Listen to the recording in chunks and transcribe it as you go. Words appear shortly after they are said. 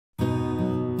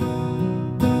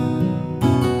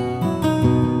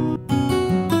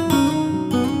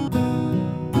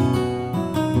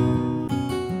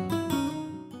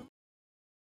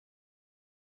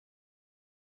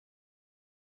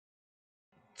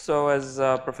So as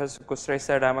Professor Kusre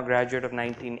said, I'm a graduate of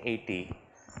 1980.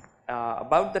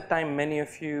 About the time many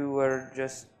of you were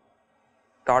just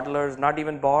toddlers, not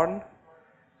even born.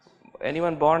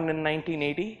 Anyone born in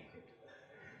 1980?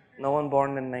 No one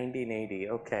born in 1980,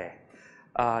 okay.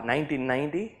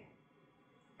 1990?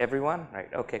 Everyone?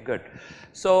 Right, okay, good.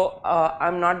 So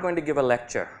I'm not going to give a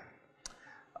lecture.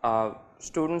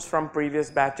 Students from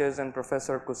previous batches and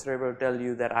Professor Kusre will tell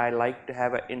you that I like to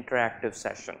have an interactive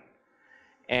session.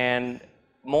 And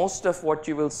most of what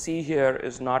you will see here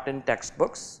is not in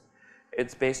textbooks.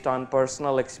 It's based on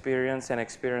personal experience and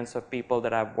experience of people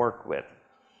that I've worked with.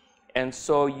 And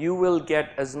so you will get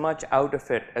as much out of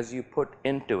it as you put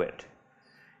into it.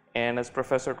 And as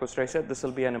Professor Kusre said, this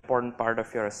will be an important part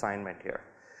of your assignment here.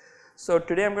 So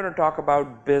today I'm going to talk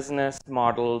about business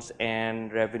models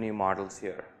and revenue models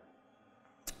here.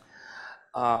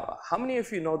 How many of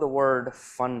you know the word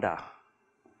funda?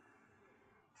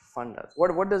 Fundas.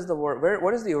 What does the word,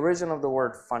 what is the origin of the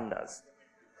word fundas?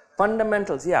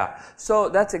 Fundamentals, yeah. So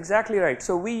that's exactly right.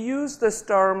 So we use this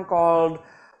term called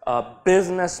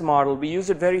business model. We use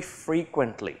it very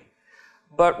frequently.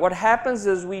 But what happens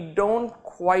is we don't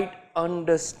quite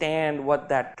understand what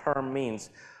that term means.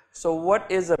 So what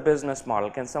is a business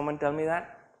model? Can someone tell me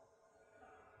that?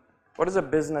 What is a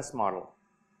business model?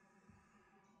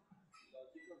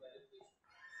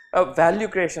 Value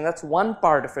creation, that's one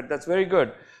part of it. That's very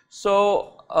good.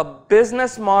 So a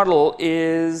business model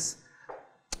is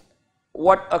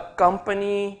what a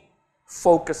company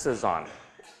focuses on.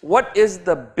 What is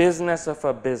the business of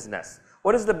a business?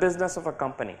 What is the business of a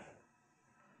company?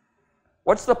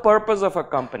 What's the purpose of a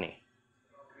company?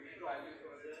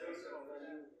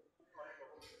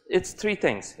 It's three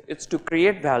things. It's to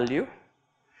create value.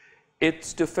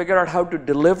 It's to figure out how to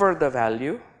deliver the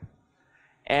value.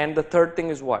 And the third thing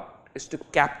is what? Is to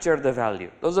capture the value.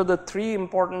 Those are the three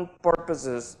important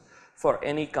purposes for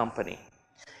any company.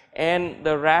 And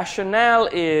the rationale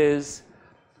is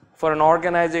for an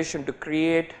organization to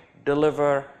create,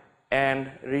 deliver,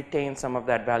 and retain some of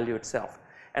that value itself.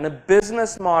 And a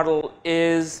business model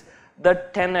is the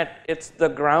tenet, it's the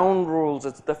ground rules,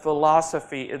 it's the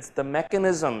philosophy, it's the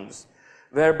mechanisms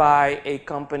whereby a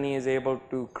company is able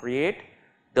to create,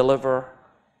 deliver,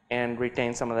 and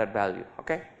retain some of that value,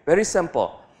 okay? Very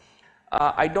simple.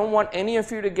 I don't want any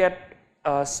of you to get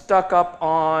stuck up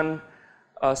on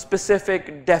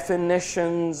specific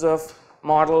definitions of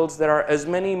models. There are as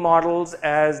many models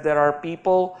as there are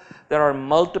people. There are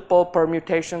multiple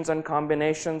permutations and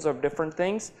combinations of different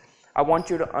things. I want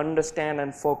you to understand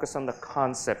and focus on the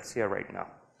concepts here right now.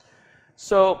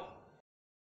 So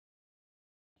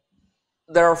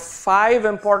there are 5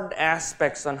 important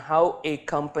aspects on how a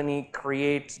company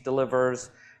creates, delivers,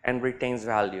 and retains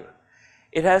value.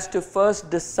 It has to first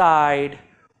decide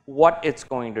what it's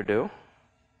going to do.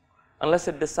 Unless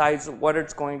it decides what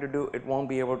it's going to do, it won't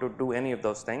be able to do any of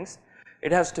those things.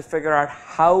 It has to figure out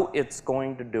how it's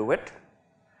going to do it.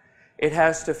 It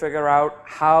has to figure out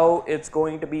how it's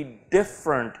going to be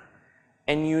different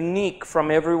and unique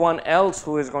from everyone else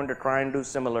who is going to try and do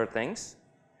similar things.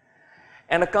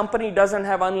 And a company doesn't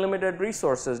have unlimited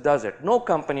resources, does it? No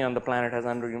company on the planet has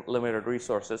unlimited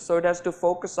resources. So it has to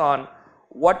focus on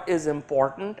what is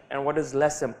important and what is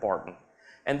less important.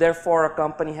 And therefore, a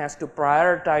company has to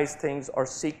prioritize things or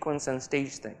sequence and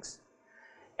stage things.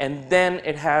 And then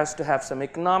it has to have some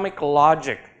economic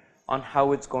logic on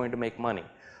how it's going to make money.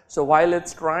 So while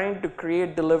it's trying to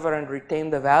create, deliver, and retain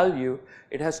the value,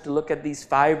 it has to look at these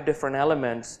 5 different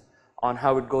elements on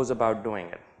how it goes about doing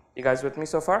it. You guys with me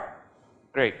so far?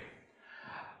 Great.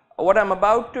 What I'm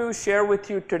about to share with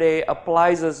you today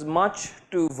applies as much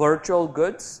to virtual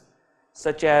goods,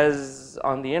 such as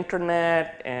on the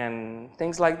internet and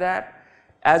things like that,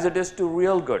 as it is to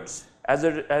real goods, as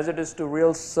it is to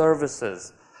real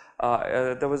services.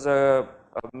 There was a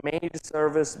maid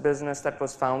service business that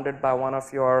was founded by one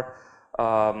of your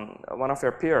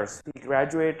peers. He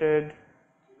graduated,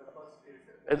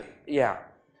 yeah,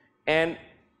 and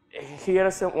he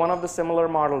had one of the similar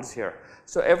models here.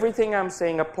 So everything I'm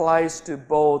saying applies to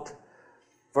both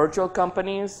virtual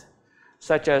companies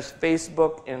such as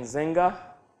Facebook and Zynga,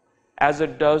 as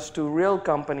it does to real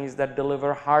companies that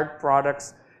deliver hard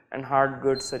products and hard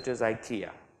goods such as IKEA.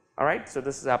 All right, so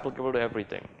this is applicable to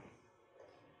everything.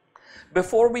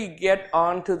 Before we get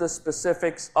on to the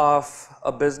specifics of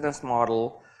a business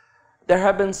model, there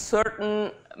have been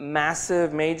certain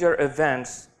massive major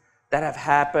events that have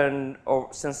happened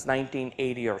since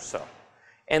 1980 or so.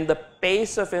 And the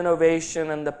pace of innovation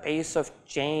and the pace of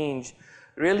change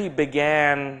really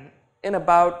began in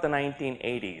about the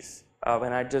 1980s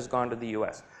when I'd just gone to the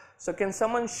US. So can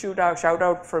someone shout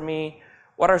out for me,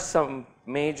 what are some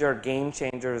major game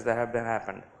changers that have been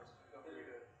happened?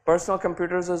 Personal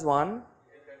computers is one.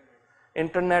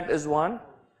 Internet is one.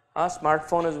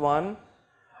 Smartphone is one.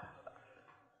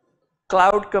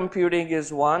 Cloud computing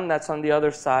is one. That's on the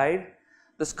other side.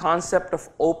 This concept of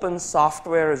open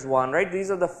software is one, right? These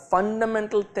are the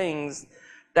fundamental things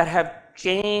that have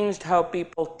changed how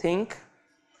people think,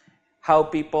 how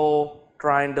people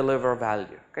try and deliver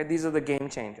value. Okay, these are the game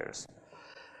changers.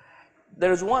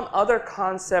 There's one other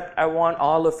concept I want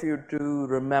all of you to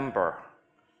remember,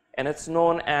 and it's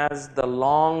known as the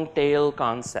long tail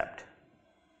concept.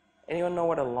 Anyone know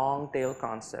what a long tail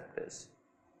concept is?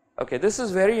 Okay, this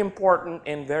is very important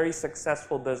in very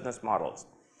successful business models.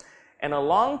 And a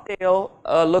long tail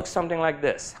looks something like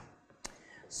this.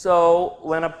 So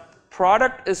when a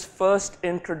product is first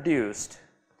introduced,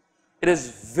 it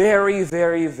is very,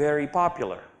 very, very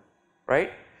popular,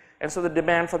 right? And so the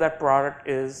demand for that product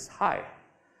is high.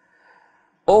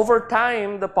 Over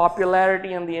time, the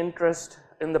popularity and the interest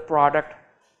in the product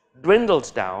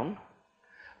dwindles down,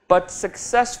 but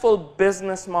successful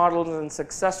business models and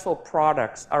successful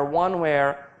products are one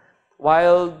where,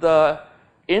 while the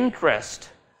interest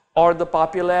or the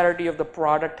popularity of the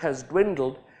product has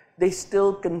dwindled, they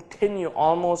still continue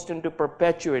almost into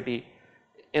perpetuity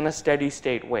in a steady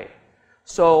state way.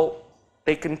 So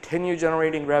they continue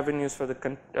generating revenues for the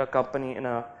company in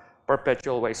a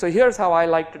perpetual way. So here's how I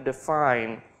like to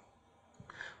define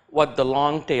what the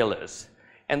long tail is.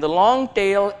 And the long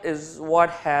tail is what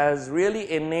has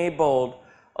really enabled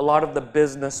a lot of the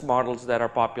business models that are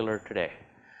popular today.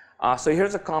 So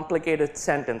here's a complicated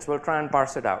sentence. We'll try and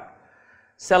parse it out.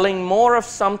 Selling more of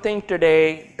something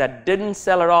today that didn't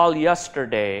sell at all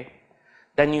yesterday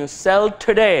than you sell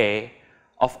today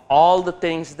of all the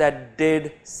things that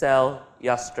did sell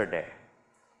yesterday.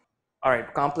 All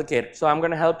right, complicated. So I'm going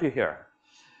to help you here.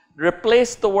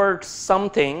 Replace the word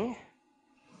something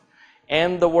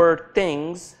and the word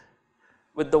things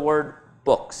with the word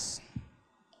books.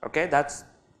 Okay, that's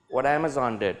what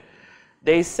Amazon did.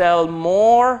 They sell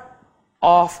more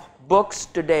of books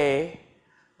today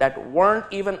that weren't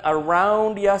even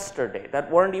around yesterday, that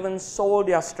weren't even sold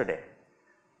yesterday.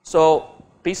 So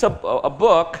a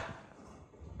book,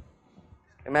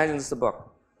 imagine this is a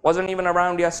book, wasn't even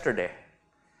around yesterday.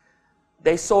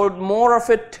 They sold more of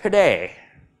it today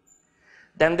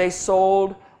than they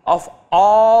sold of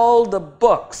all the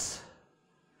books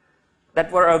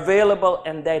that were available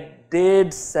and that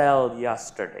did sell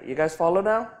yesterday. You guys follow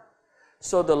now?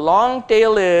 So the long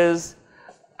tail is,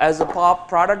 as a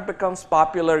product becomes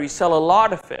popular, you sell a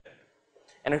lot of it,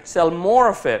 and you sell more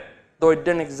of it, though it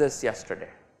didn't exist yesterday.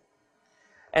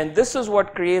 And this is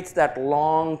what creates that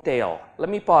long tail. Let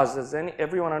me pause. Does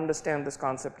everyone understand this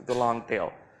concept of the long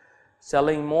tail?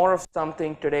 Selling more of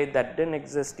something today that didn't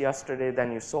exist yesterday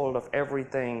than you sold of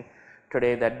everything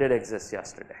today that did exist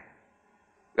yesterday.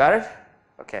 Got it?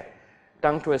 Okay.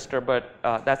 Tongue twister, but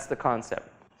that's the concept.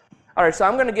 All right, so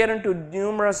I'm going to get into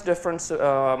numerous different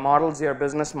models here,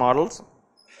 business models.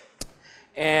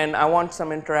 And I want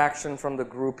some interaction from the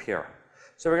group here.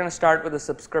 So we're going to start with a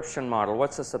subscription model.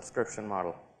 What's a subscription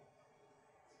model?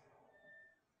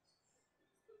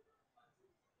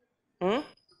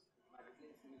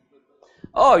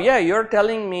 Oh, yeah, you're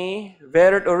telling me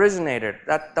where it originated.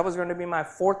 That was going to be my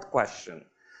fourth question.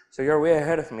 So you're way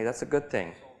ahead of me. That's a good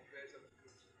thing.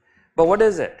 But what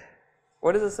is it?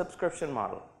 What is a subscription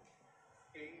model?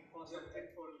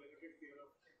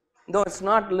 No, it's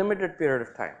not limited period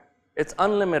of time. It's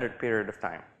unlimited period of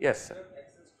time. Yes, sir.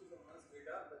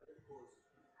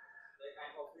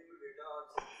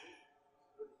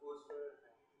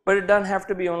 But it doesn't have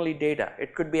to be only data.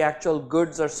 It could be actual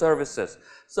goods or services.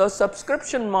 So a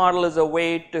subscription model is a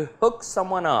way to hook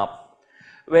someone up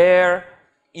where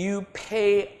you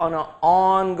pay on an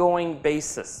ongoing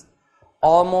basis,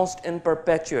 almost in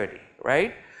perpetuity,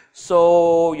 right?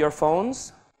 So your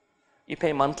phones, you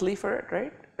pay monthly for it,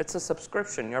 right? It's a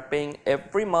subscription. You're paying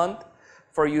every month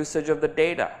for usage of the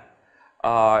data.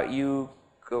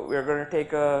 We're going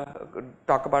to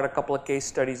talk about a couple of case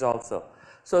studies also.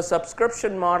 So a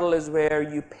subscription model is where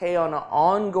you pay on an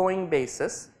ongoing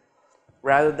basis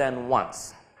rather than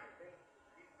once.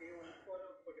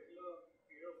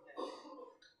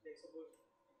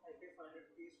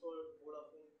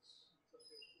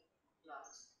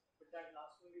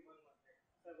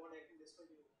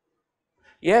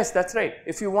 Yes, that's right.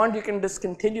 If you want, you can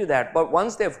discontinue that. But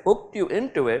once they've hooked you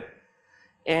into it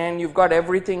and you've got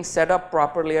everything set up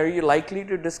properly, are you likely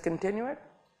to discontinue it?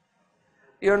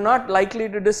 You're not likely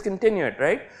to discontinue it,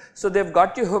 right? So they've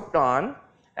got you hooked on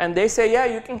and they say, yeah,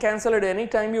 you can cancel it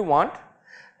anytime you want.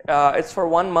 It's for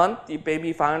 1 month. You pay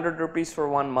me 500 rupees for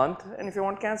 1 month, and if you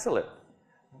want, cancel it.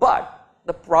 but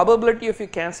the probability of you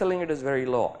canceling it is very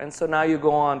low, and so now you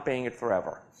go on paying it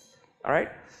forever. All right,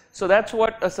 so that's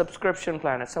what a subscription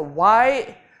plan is. So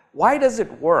why does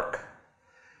it work?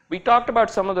 We talked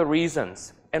about some of the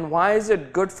reasons, and why is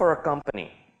it good for a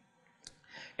company?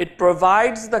 It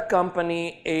provides the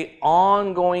company an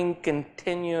ongoing,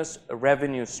 continuous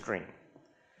revenue stream.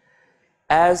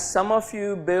 As some of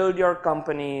you build your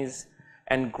companies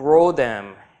and grow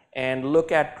them and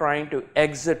look at trying to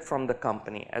exit from the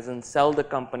company, as in sell the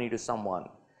company to someone,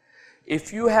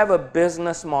 if you have a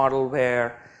business model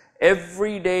where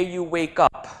every day you wake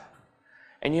up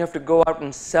and you have to go out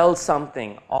and sell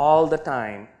something all the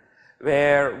time,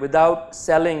 where without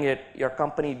selling it, your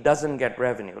company doesn't get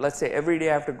revenue. Let's say every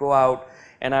day I have to go out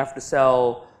and I have to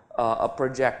sell a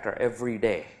projector every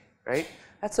day, right?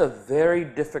 That's a very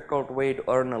difficult way to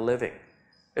earn a living.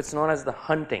 It's known as the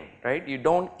hunting, right? You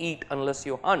don't eat unless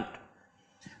you hunt.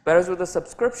 Whereas with a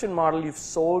subscription model, you've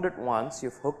sold it once,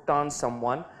 you've hooked on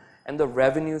someone, and the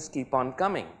revenues keep on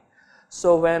coming.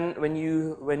 So when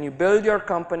you build your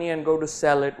company and go to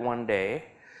sell it one day,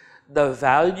 the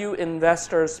value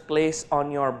investors place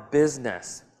on your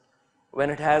business when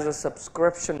it has a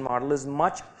subscription model is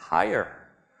much higher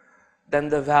than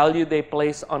the value they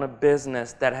place on a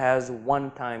business that has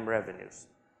one-time revenues.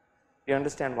 You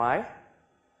understand why?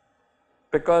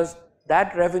 Because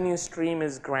that revenue stream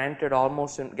is guaranteed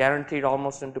almost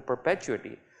into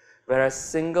perpetuity, whereas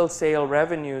single sale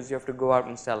revenues you have to go out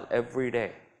and sell every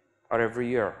day or every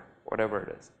year, whatever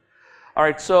it is. All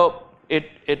right, so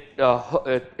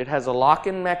it has a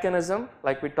lock-in mechanism,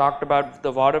 like we talked about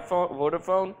the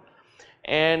Vodafone,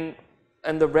 and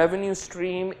the revenue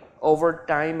stream over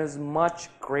time is much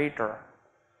greater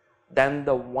than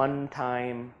the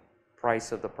one-time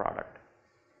price of the product.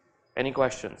 Any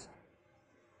questions?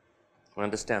 We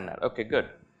understand that. Okay, good.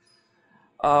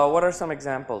 What are some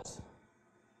examples?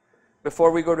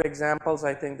 Before we go to examples,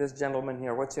 I think this gentleman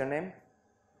here, what's your name?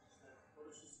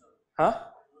 Huh?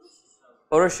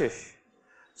 Urushish.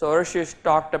 So Urushish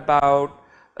talked about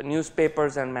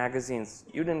newspapers and magazines.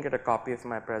 You didn't get a copy of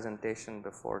my presentation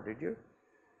before, did you?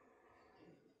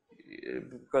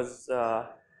 Because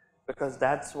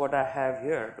that's what I have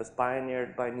here. It was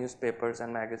pioneered by newspapers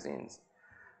and magazines.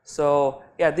 So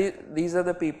yeah, these are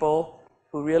the people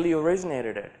who really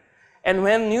originated it. And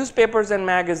when newspapers and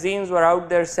magazines were out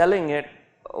there selling it,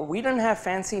 we didn't have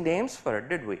fancy names for it,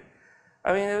 did we?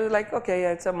 I mean, it was like, okay,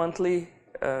 yeah, it's a monthly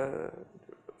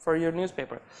for your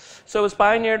newspaper. So it was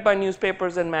pioneered by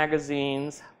newspapers and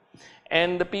magazines.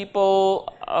 And the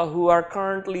people who are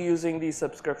currently using these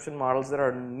subscription models, there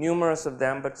are numerous of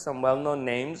them, but some well-known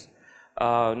names,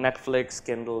 Netflix,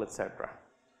 Kindle, etc.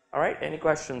 All right, any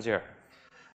questions here?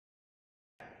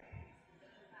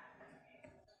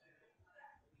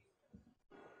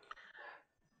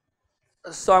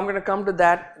 So I'm going to come to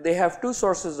that. They have two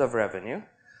sources of revenue.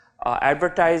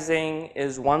 Advertising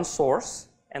is one source,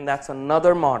 and that's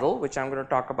another model, which I'm going to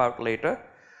talk about later.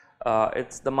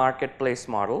 It's the marketplace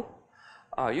model.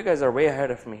 You guys are way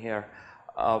ahead of me here.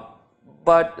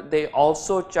 But they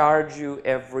also charge you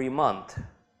every month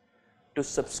to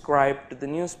subscribe to the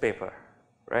newspaper,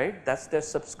 right? That's their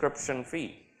subscription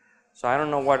fee. So I don't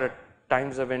know what a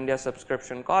Times of India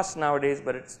subscription costs nowadays,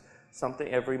 but it's something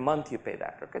every month you pay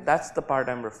that, okay? That's the part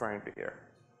I'm referring to here.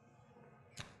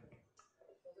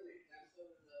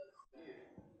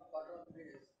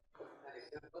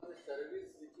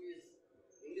 Service which is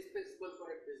indispensable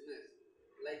for a business,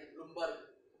 like Bloomberg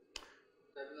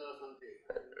terminal or something.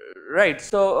 Right.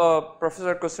 So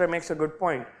Professor Kusre makes a good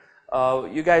point.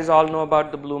 You guys all know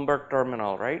about the Bloomberg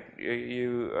terminal, right?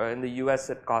 In the US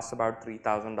it costs about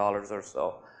 $3,000 or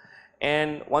so.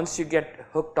 And once you get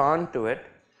hooked onto it,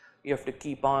 you have to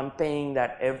keep on paying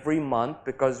that every month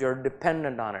because you're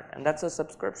dependent on it. And that's a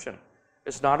subscription.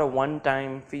 It's not a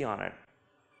one-time fee on it.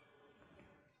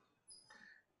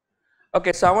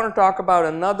 Okay, so I want to talk about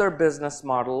another business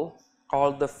model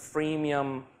called the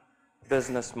freemium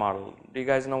business model. Do you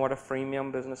guys know what a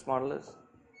freemium business model is?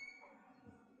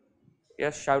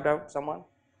 Yes, shout out someone.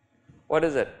 What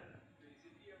is it?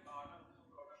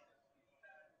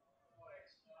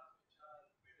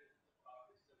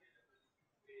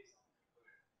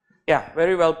 Yeah,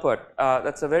 very well put.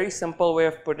 That's a very simple way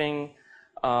of putting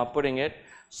it.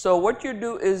 So what you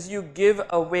do is you give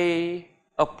away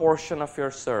a portion of your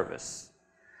service.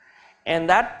 And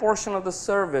that portion of the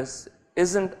service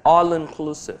isn't all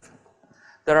inclusive.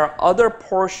 There are other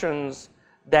portions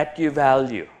that you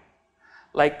value.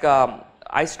 Like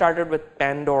I started with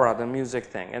Pandora, the music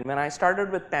thing. And when I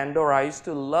started with Pandora, I used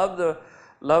to love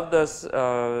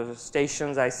the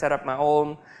stations. I set up my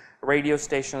own radio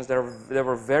stations. There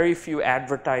were very few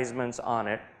advertisements on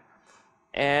it.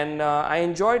 And I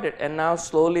enjoyed it, and now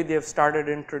slowly they've started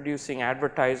introducing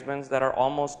advertisements that are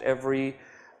almost every,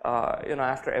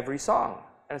 after every song,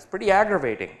 and it's pretty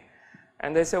aggravating.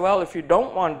 And they say, well, if you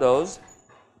don't want those,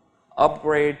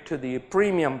 upgrade to the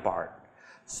premium part.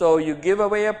 So you give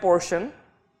away a portion,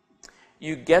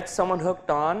 you get someone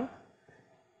hooked on,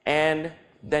 and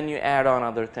then you add on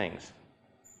other things.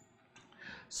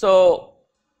 So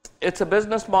it's a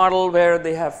business model where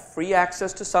they have free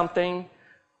access to something,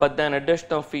 but then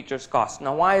additional features cost.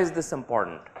 Now, why is this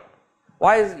important?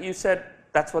 Why is, you said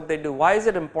that's what they do. Why is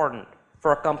it important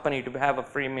for a company to have a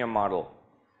freemium model?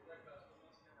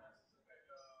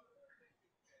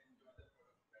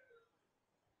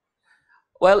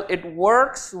 Well, it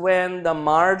works when the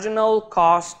marginal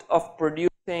cost of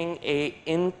producing a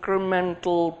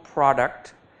incremental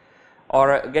product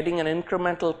or getting an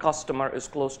incremental customer is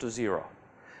close to zero.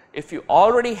 If you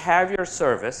already have your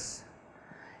service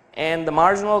and the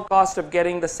marginal cost of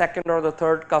getting the second or the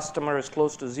third customer is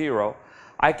close to zero,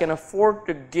 I can afford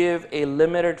to give a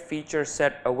limited feature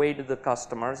set away to the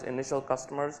customers, initial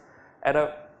customers,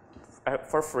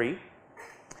 for free.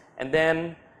 And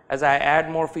then as I add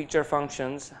more feature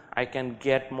functions, I can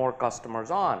get more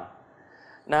customers on.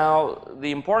 Now,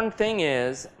 the important thing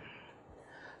is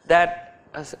that,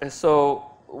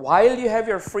 so while you have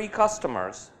your free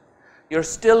customers, you're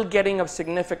still getting a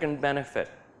significant benefit.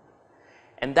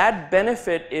 And that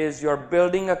benefit is you're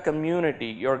building a community,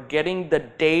 you're getting the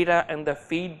data and the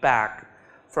feedback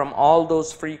from all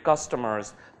those free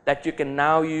customers that you can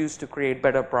now use to create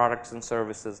better products and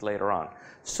services later on.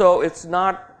 So it's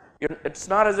not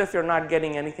as if you're not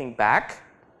getting anything back.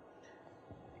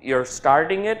 You're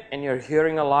starting it and you're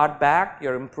hearing a lot back,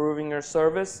 you're improving your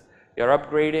service, you're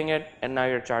upgrading it, and now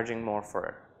you're charging more for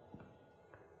it.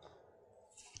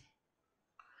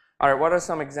 All right, what are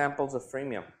some examples of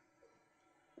freemium?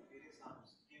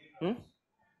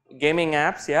 Gaming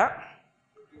apps, yeah.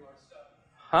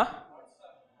 Huh?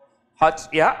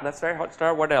 Yeah, that's right,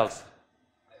 Hotstar. What else?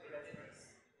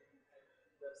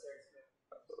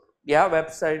 Yeah,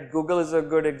 website. Google is a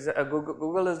good example.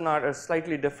 Google is not a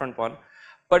slightly different one,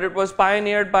 but it was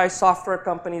pioneered by software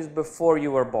companies before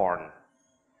you were born.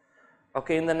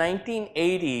 Okay, in the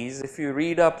 1980s, if you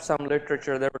read up some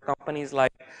literature, there were companies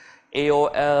like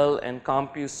AOL and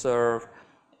CompuServe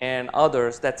and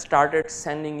others that started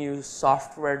sending you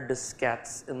software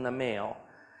diskettes in the mail,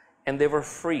 and they were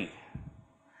free.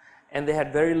 And they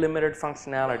had very limited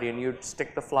functionality, and you'd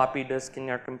stick the floppy disk in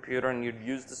your computer and you'd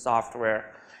use the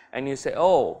software, and you say,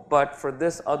 oh, but for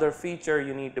this other feature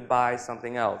you need to buy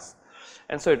something else.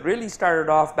 And so it really started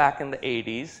off back in the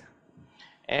 80s,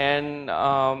 and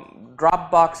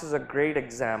Dropbox is a great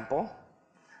example.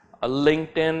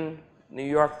 LinkedIn, New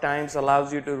York Times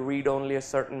allows you to read only a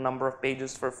certain number of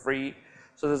pages for free.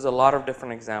 So there's a lot of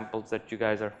different examples that you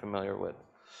guys are familiar with.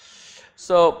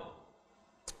 So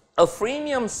a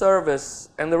freemium service,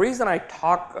 and the reason I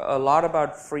talk a lot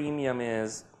about freemium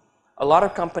is a lot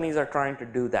of companies are trying to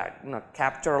do that,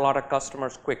 capture a lot of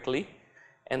customers quickly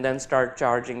and then start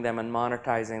charging them and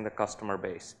monetizing the customer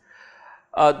base.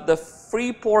 The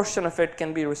free portion of it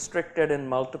can be restricted in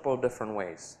multiple different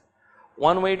ways.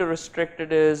 One way to restrict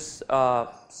it is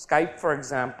Skype, for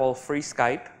example. Free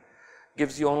Skype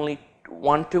gives you only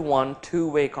one-to-one,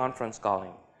 two-way conference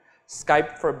calling.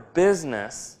 Skype for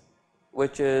Business,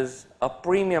 which is a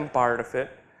premium part of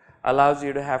it, allows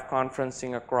you to have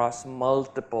conferencing across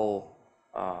multiple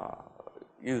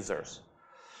users.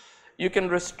 You can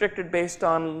restrict it based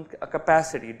on a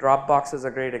capacity. Dropbox is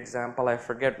a great example. I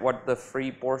forget what the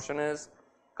free portion is.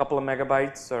 A couple of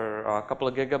megabytes or a couple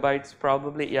of gigabytes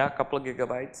probably. Yeah, a couple of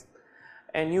gigabytes.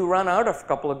 And you run out of a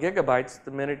couple of gigabytes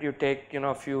the minute you take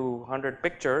a few hundred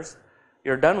pictures,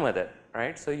 you're done with it,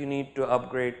 right? So you need to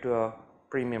upgrade to a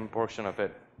premium portion of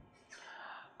it.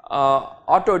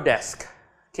 Autodesk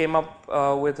came up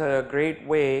with a great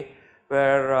way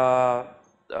where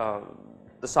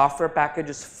the software package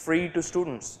is free to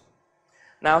students.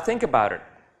 Now think about it.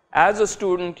 As a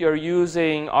student, you're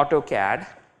using AutoCAD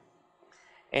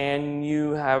and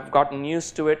you have gotten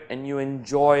used to it and you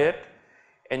enjoy it,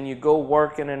 and you go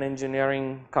work in an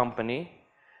engineering company,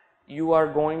 you are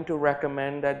going to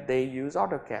recommend that they use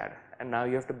AutoCAD, and now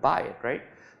you have to buy it, right?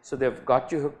 So they've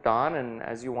got you hooked on, and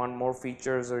as you want more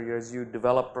features or as you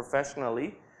develop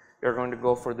professionally, you're going to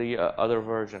go for the other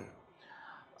version.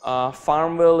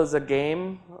 Farmville is a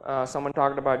game. Someone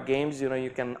talked about games.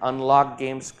 You can unlock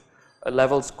games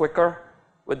levels quicker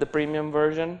with the premium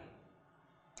version.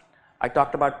 I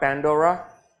talked about Pandora.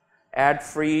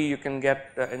 Ad-free, you can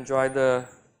enjoy the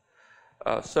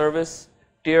service.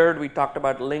 Tiered, we talked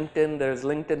about LinkedIn. There's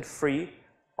LinkedIn free.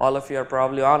 All of you are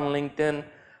probably on LinkedIn.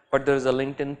 but there's a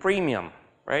LinkedIn Premium,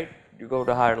 right? You go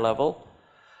to higher level.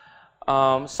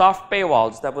 Soft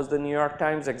paywalls, that was the New York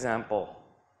Times example.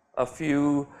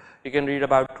 You can read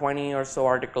about 20 or so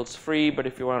articles free, but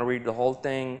if you want to read the whole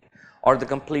thing or the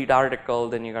complete article,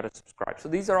 then you got to subscribe. So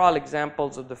these are all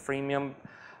examples of the freemium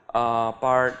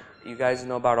part. You guys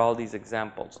know about all these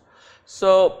examples.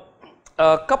 So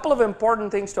a couple of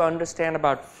important things to understand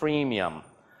about freemium.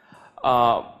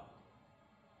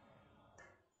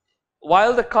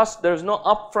 While there's no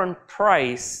upfront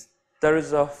price, there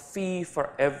is a fee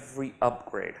for every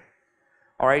upgrade.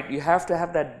 All right, you have to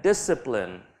have that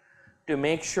discipline to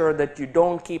make sure that you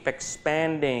don't keep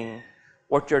expanding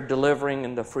what you're delivering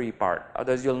in the free part.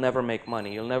 Otherwise, you'll never make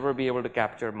money. You'll never be able to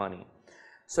capture money.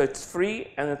 So it's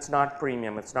free and it's not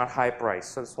premium. It's not high price.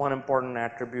 So it's one important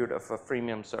attribute of a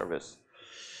freemium service.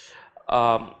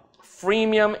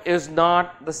 Freemium is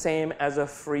not the same as a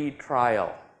free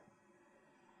trial.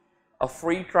 A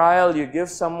free trial, you give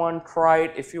someone, try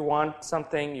it. If you want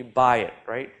something, you buy it,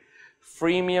 right?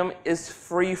 Freemium is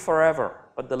free forever,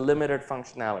 but the limited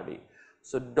functionality.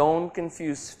 So don't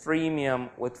confuse freemium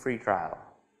with free trial.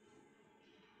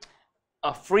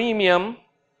 A freemium,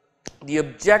 the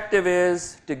objective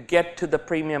is to get to the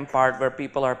premium part where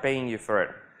people are paying you for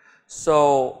it.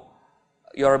 So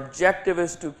your objective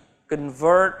is to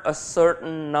convert a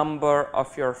certain number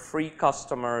of your free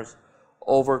customers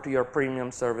over to your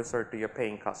premium service or to your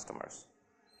paying customers.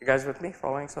 You guys with me?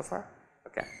 Following so far?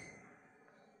 Okay.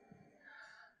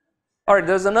 All right,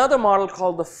 there's another model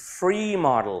called the free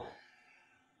model.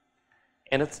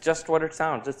 And it's just what it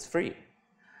sounds, it's free.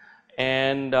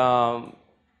 And the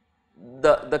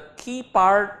key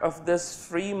part of this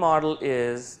free model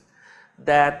is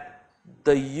that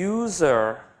the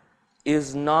user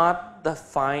is not the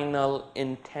final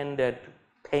intended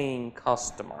paying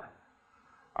customer.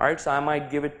 All right, so I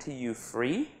might give it to you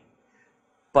free,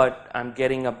 but I'm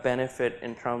getting a benefit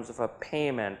in terms of a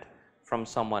payment from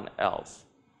someone else.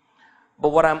 But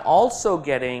what I'm also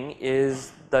getting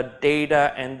is the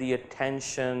data and the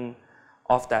attention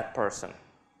of that person.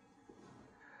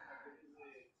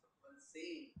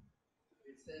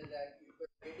 It says that if you're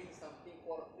getting something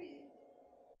for free,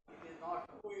 it is not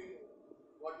what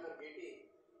you're getting.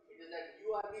 It is that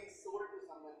you are being sold to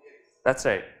someone else. That's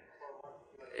right.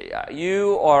 Yeah,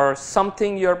 you or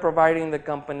something you're providing the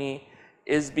company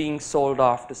is being sold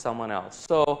off to someone else.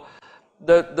 So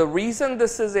the reason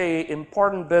this is an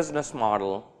important business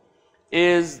model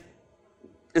is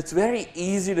it's very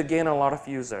easy to gain a lot of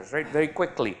users, right? Very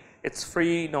quickly. It's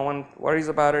free, no one worries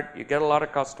about it, you get a lot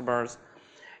of customers.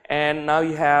 And now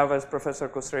you have, as Professor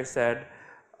Kusre said,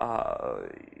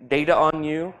 data on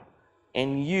you,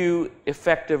 and you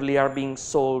effectively are being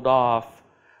sold off,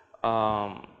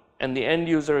 and the end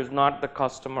user is not the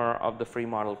customer of the free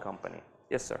model company.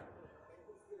 Yes, sir?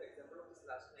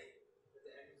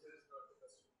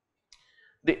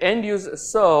 The end user,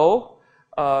 so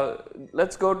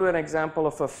let's go to an example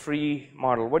of a free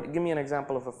model. Give me an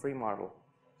example of a free model.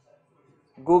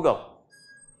 Google.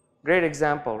 Great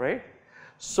example, right?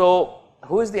 So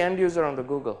who is the end user on the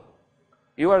Google?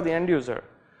 You are the end user.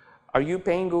 Are you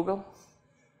paying Google?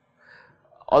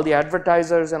 All the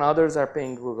advertisers and others are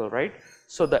paying Google, right?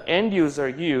 So the end user,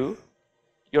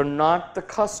 you're not the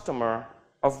customer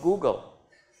of Google.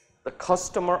 The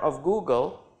customer of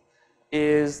Google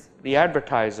is the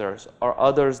advertisers or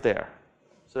others there.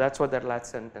 So that's what that last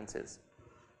sentence is.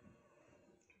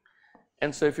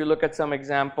 And so if you look at some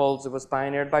examples, it was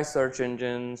pioneered by search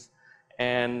engines,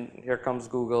 and here comes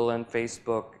Google and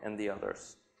Facebook and the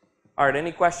others. All right,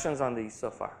 any questions on these so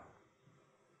far?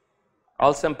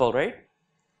 All simple, right?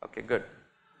 Okay, good.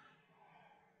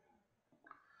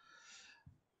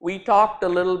 We talked a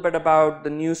little bit about the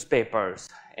newspapers,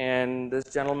 and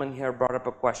this gentleman here brought up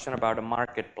a question about a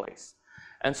marketplace.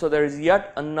 And so there is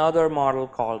yet another model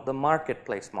called the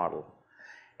marketplace model.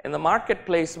 And the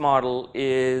marketplace model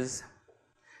it's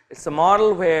a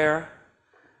model where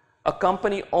a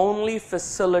company only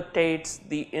facilitates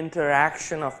the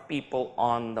interaction of people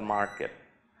on the market.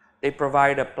 They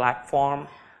provide a platform,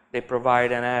 they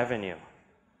provide an avenue.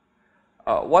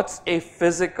 What's a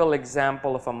physical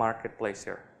example of a marketplace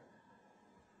here?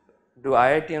 Do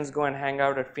IITians go and hang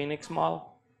out at Phoenix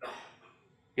Mall?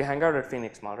 You hang out at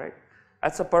Phoenix Mall, right?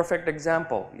 That's a perfect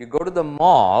example. You go to the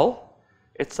mall,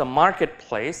 it's a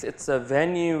marketplace, it's a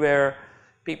venue where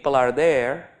people are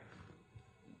there.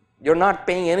 You're not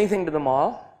paying anything to the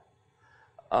mall.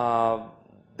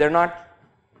 They're not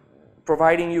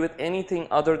providing you with anything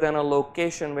other than a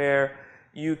location where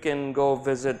you can go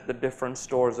visit the different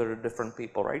stores or the different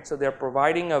people, right? So they're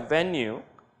providing a venue,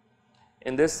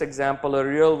 in this example a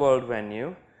real world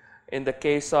venue, In the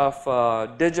case of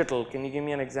digital, can you give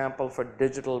me an example for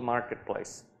digital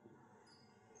marketplace?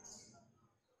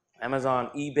 Amazon,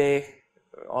 eBay,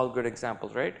 all good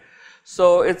examples, right?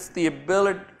 So it's the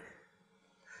ability,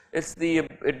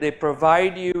 they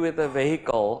provide you with a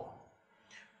vehicle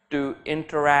to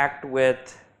interact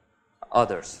with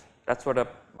others. That's what a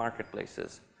marketplace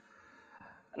is.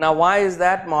 Now, why is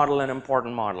that model an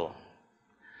important model?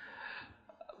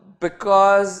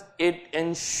 Because it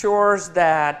ensures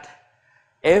that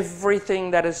everything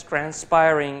that is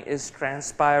transpiring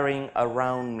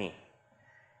around me.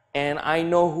 And I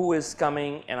know who is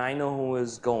coming and I know who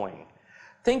is going.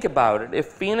 Think about it. If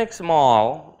Phoenix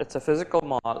Mall, it's a physical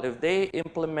mall, if they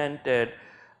implemented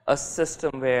a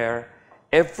system where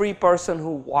every person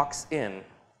who walks in,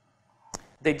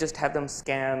 they just have them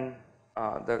scan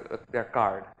their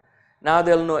card. Now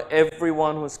they'll know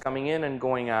everyone who's coming in and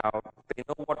going out. They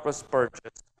know what was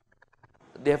purchased.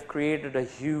 They have created a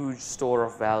huge store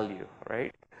of value,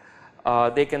 right?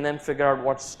 They can then figure out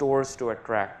what stores to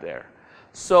attract there.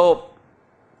 So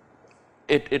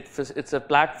it's a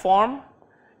platform,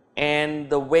 and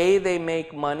the way they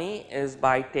make money is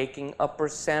by taking a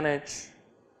percentage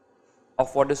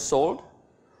of what is sold,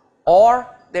 or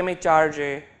they may charge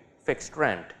a fixed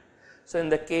rent. So in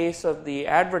the case of the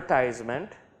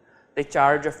advertisement, they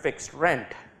charge a fixed rent.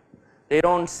 They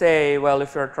don't say, well,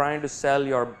 if you're trying to sell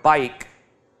your bike,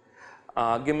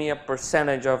 give me a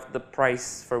percentage of the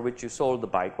price for which you sold the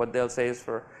bike. What they'll say is,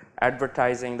 for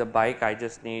advertising the bike, I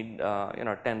just need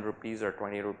 10 rupees or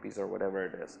 20 rupees or whatever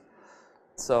it is.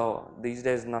 So these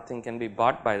days nothing can be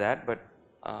bought by that. But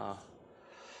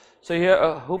so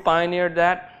here, who pioneered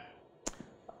that?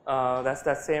 That's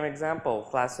that same example,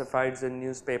 classifieds in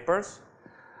newspapers,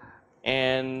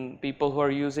 and people who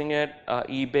are using it,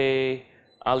 eBay,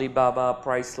 Alibaba,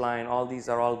 Priceline, all these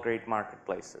are all great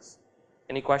marketplaces.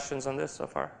 Any questions on this so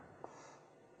far?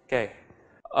 Okay.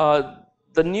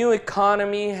 The new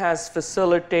economy has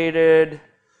facilitated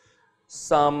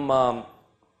some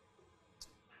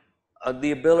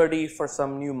the ability for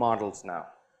some new models now,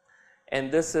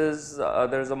 and this is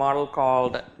there's a model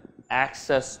called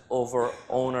access over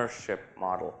ownership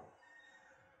model.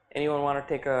 Anyone want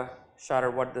to take a shot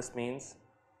at what this means?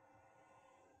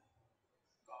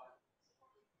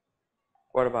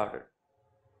 What about it?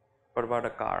 What about a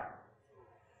car?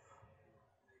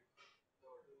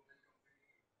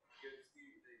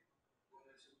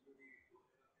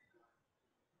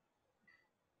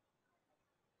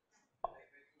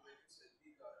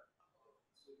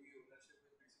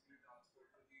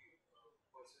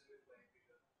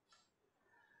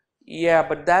 Yeah,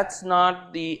 but that's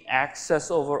not the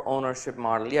access over ownership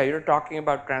model. Yeah, you're talking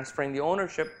about transferring the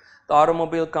ownership. The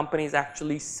automobile company is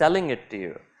actually selling it to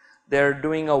you. They're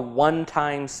doing a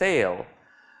one-time sale.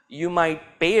 You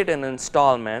might pay it in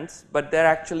installments, but they're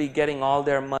actually getting all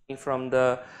their money from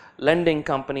the lending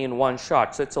company in one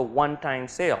shot. So it's a one-time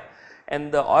sale.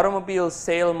 And the automobile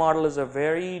sale model is a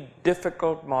very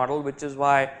difficult model, which is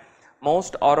why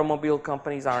most automobile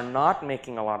companies are not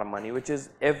making a lot of money, which is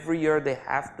every year they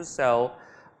have to sell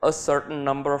a certain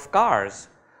number of cars,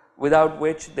 without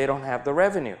which they don't have the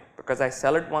revenue. Because I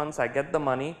sell it once, I get the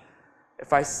money.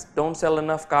 If I don't sell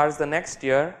enough cars the next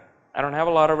year, I don't have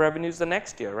a lot of revenues the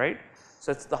next year, right?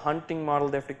 So it's the hunting model,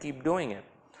 they have to keep doing it.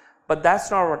 But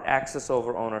that's not what access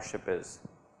over ownership is.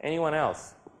 Anyone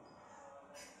else?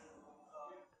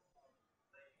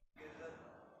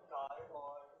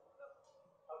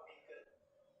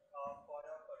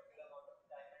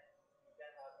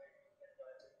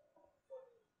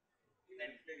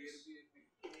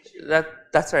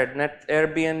 That's right.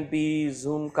 Airbnb,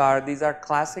 Zoom car, these are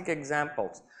classic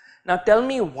examples. Now tell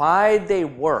me why they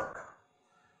work.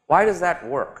 Why does that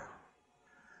work?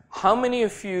 How many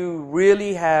of you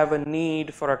really have a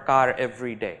need for a car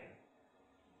every day?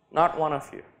 Not one of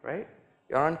you, right?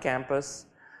 You're on campus,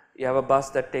 you have a bus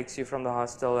that takes you from the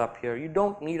hostel up here. You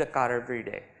don't need a car every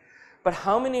day. But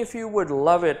how many of you would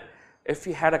love it if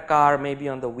you had a car maybe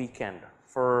on the weekend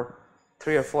for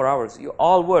 3 or 4 hours? You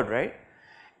all would, right?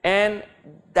 And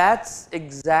that's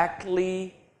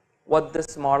exactly what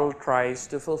this model tries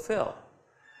to fulfill.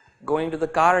 Going to the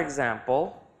car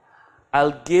example,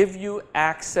 I'll give you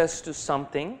access to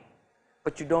something,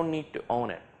 but you don't need to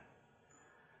own it.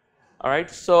 All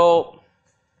right, so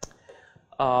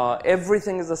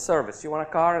everything is a service. You want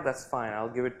a car? That's fine. I'll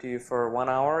give it to you for 1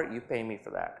 hour. You pay me for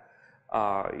that.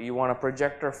 You want a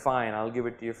projector? Fine. I'll give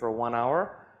it to you for 1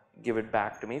 hour. Give it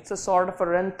back to me. It's a sort of a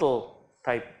rental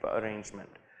type arrangement.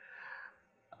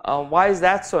 Why is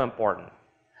that so important?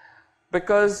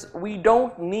 Because we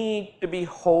don't need to be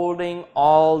holding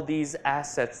all these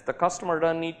assets. The customer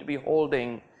doesn't need to be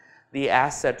holding the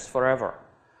assets forever.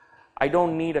 I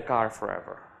don't need a car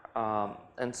forever.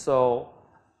 And so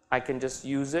I can just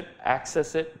use it,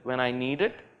 access it when I need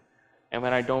it, and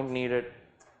when I don't need it,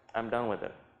 I'm done with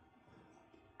it.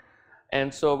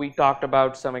 And so we talked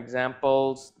about some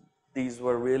examples. These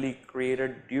were really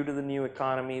created due to the new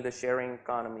economy, the sharing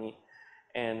economy.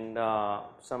 And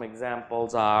some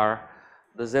examples are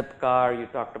the Zip car, you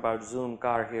talked about Zoom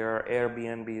car here,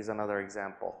 Airbnb is another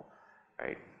example,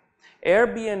 right?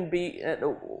 Airbnb,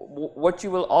 what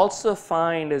you will also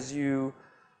find as you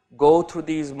go through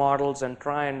these models and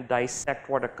try and dissect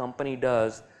what a company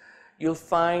does, you'll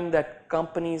find that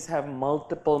companies have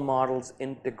multiple models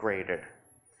integrated.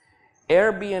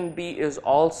 Airbnb is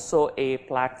also a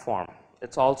platform.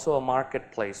 It's also a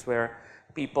marketplace where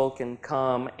people can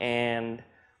come and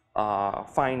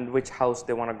find which house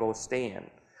they want to go stay in.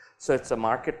 So it's a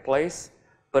marketplace,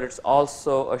 but it's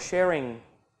also a sharing,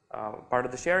 part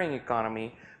of the sharing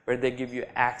economy where they give you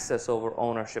access over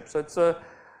ownership. So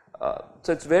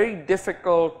it's very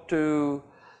difficult to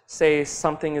say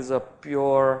something is a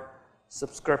pure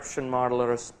subscription model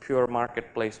or a pure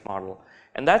marketplace model.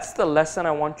 And that's the lesson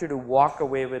I want you to walk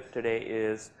away with today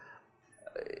is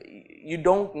you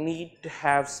don't need to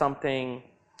have something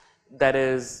that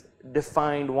is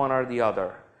defined one or the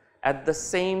other. At the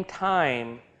same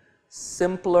time,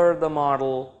 simpler the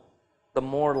model, the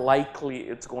more likely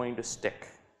it's going to stick.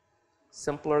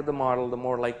 Simpler the model, the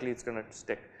more likely it's going to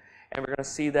stick. And we're going to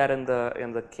see that in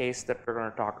the case that we're going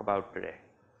to talk about today.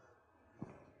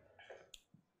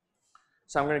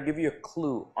 So I'm going to give you a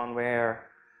clue on where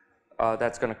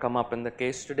that's going to come up in the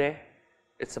case today.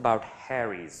 It's about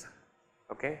Harry's,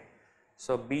 okay?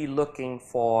 So be looking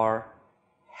for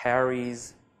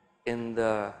Harry's in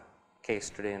the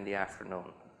case today in the afternoon.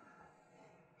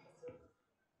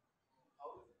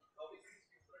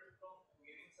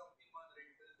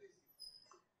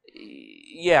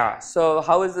 Yeah, so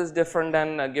how is this different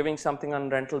than giving something on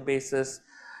rental basis?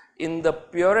 In the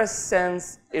purest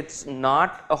sense, it's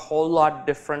not a whole lot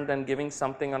different than giving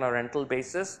something on a rental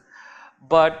basis.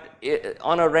 But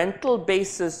on a rental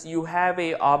basis, you have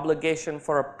a obligation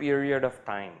for a period of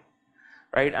time,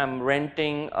 right? I'm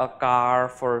renting a car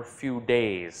for a few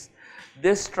days.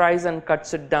 This tries and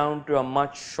cuts it down to a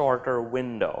much shorter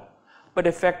window. But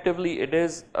effectively, it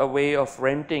is a way of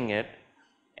renting it,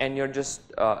 and you're just,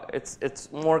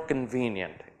 it's more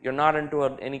convenient. You're not into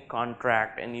any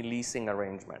contract, any leasing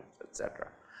arrangement, etc.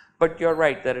 But you're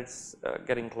right that it's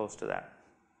getting close to that.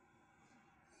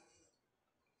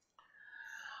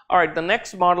 All right, the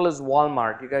next model is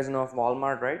Walmart. You guys know of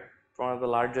Walmart, right? It's one of the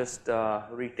largest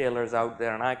retailers out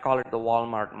there, and I call it the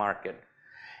Walmart market.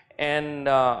 And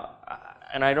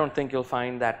I don't think you'll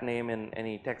find that name in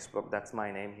any textbook. That's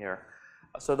my name here.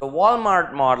 So the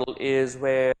Walmart model is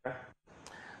where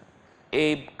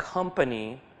a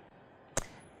company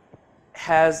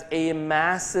has a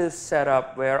massive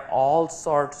setup where all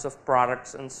sorts of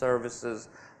products and services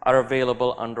are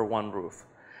available under one roof.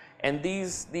 And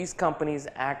these companies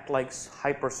act like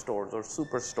hyperstores or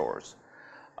superstores,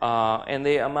 and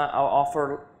they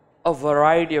offer a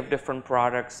variety of different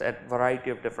products at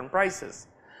variety of different prices.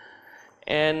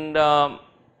 And the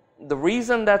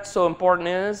reason that's so important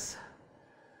is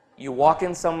you walk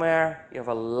in somewhere, you have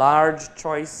a large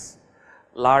choice,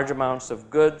 large amounts of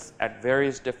goods at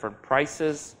various different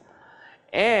prices,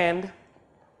 and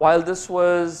while this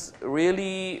was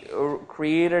really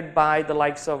created by the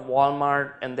likes of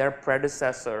Walmart and their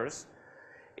predecessors,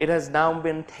 it has now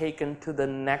been taken to the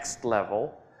next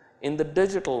level in the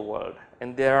digital world.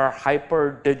 And there are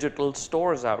hyper digital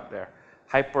stores out there,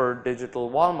 hyper digital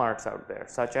Walmarts out there,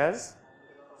 such as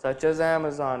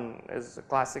Amazon is a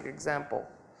classic example.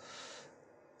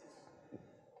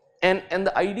 And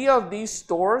the idea of these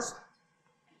stores,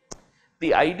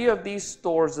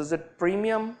 is it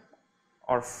premium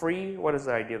or free? What is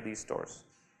the idea of these stores?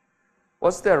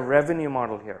 What's their revenue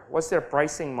model here? What's their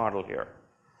pricing model here?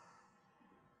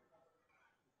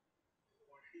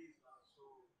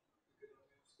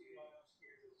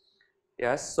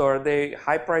 Yes, so are they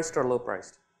high priced or low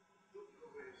priced?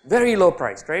 Very low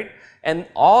priced, right? And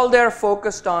all they're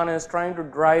focused on is trying to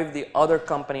drive the other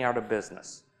company out of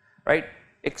business, right?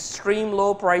 Extreme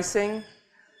low pricing,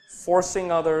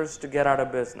 forcing others to get out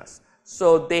of business.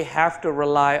 So they have to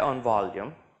rely on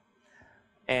volume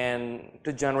and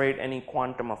to generate any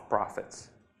quantum of profits.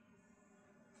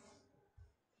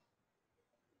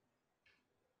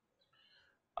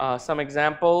 Some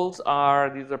examples are,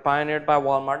 these are pioneered by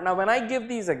Walmart. Now when I give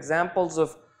these examples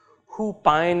of who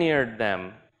pioneered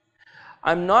them,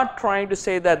 I'm not trying to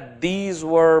say that these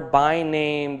were by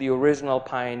name the original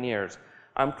pioneers.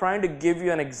 I'm trying to give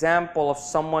you an example of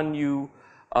someone you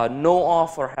know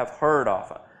of or have heard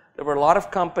of. There were a lot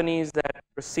of companies that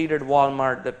preceded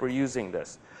Walmart that were using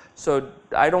this. So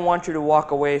I don't want you to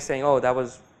walk away saying, oh, that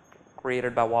was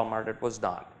created by Walmart. It was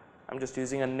not. I'm just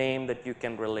using a name that you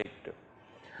can relate to.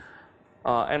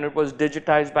 And it was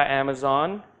digitized by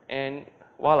Amazon, and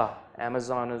voila,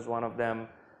 Amazon is one of them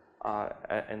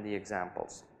in the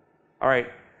examples. All right,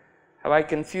 have I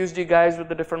confused you guys with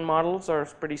the different models, or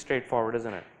it's pretty straightforward,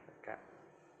 isn't it? Okay.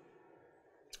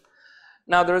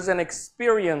 Now there is an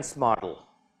experience model.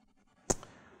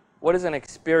 What is an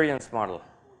experience model?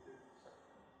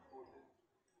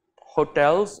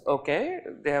 Hotels, okay,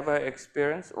 they have an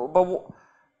experience,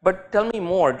 but tell me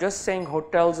more. Just saying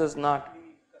hotels is not.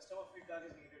 Customer feedback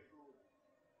is needed to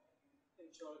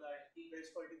ensure that the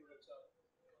best quality products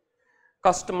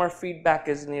are. Customer feedback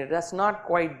is needed. That's not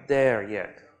quite there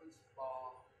yet.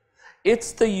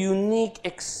 It's the unique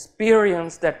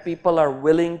experience that people are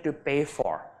willing to pay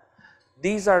for.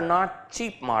 These are not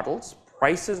cheap models.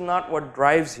 Price is not what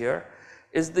drives here.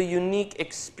 Is the unique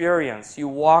experience. You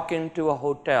walk into a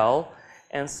hotel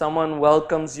and someone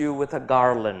welcomes you with a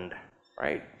garland,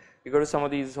 right? You go to some of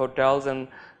these hotels and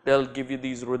they'll give you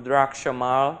these Rudraksha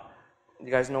mal. You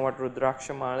guys know what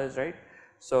Rudraksha mal is, right?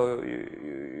 So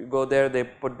you go there, they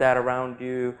put that around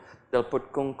you, they'll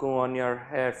put kumkum on your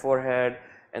head, forehead,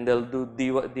 and they'll do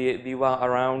diva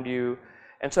around you.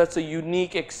 And so it's a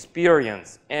unique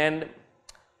experience, and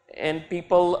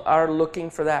people are looking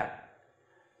for that.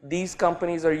 These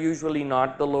companies are usually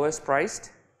not the lowest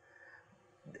priced.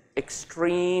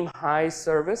 Extreme high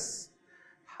service.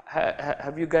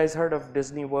 Have you guys heard of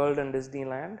Disney World and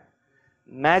Disneyland?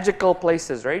 Magical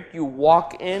places, right? You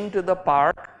walk into the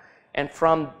park, and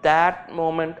from that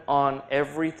moment on,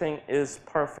 everything is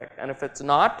perfect. And if it's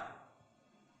not,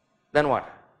 then what?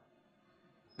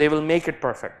 They will make it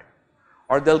perfect,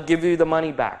 or they'll give you the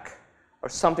money back, or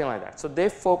something like that. So they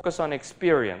focus on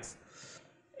experience,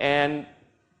 and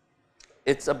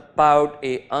it's about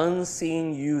an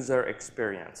unseen user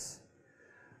experience.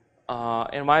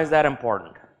 And why is that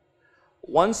important?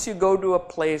 Once you go to a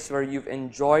place where you've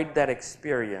enjoyed that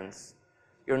experience,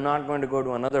 you're not going to go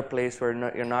to another place where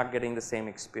you're not getting the same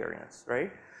experience,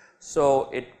 right? So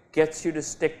it gets you to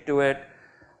stick to it.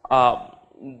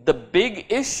 The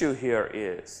big issue here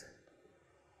is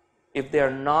if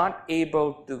they're not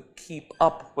able to keep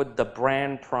up with the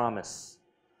brand promise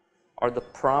or the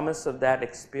promise of that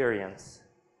experience,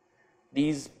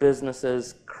 these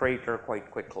businesses crater quite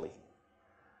quickly,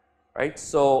 right?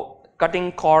 So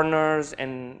cutting corners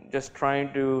and just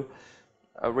trying to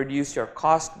reduce your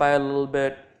cost by a little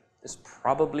bit is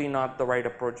probably not the right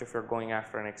approach if you're going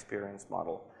after an experience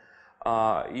model.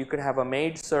 You could have a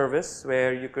maid service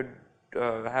where you could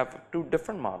have two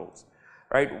different models,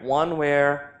 right? One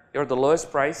where you're the lowest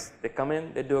price, they come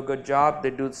in, they do a good job, they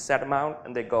do the set amount,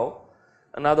 and they go.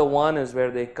 Another one is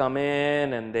where they come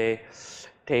in and they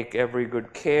take every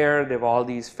good care. They have all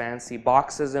these fancy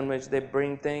boxes in which they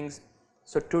bring things.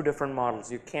 So two different models.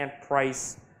 You can't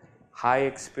price high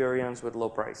experience with low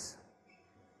price.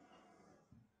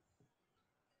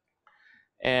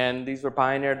 And these were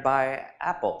pioneered by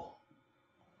Apple,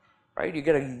 right? You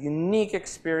get a unique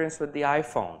experience with the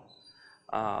iPhone.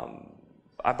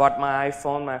 I bought my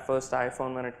iPhone, my first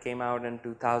iPhone, when it came out in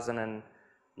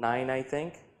 2009, I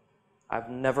think. I've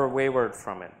never wavered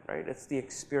from it, right? It's the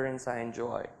experience I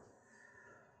enjoy.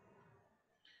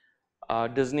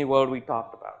 Disney World we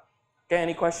talked about. Okay,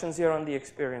 any questions here on the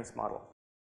experience model?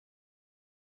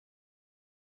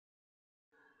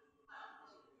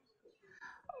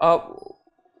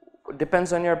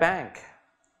 Depends on your bank,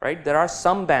 right? There are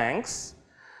some banks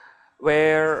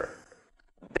where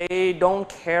they don't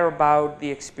care about the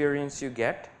experience you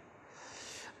get.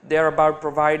 They're about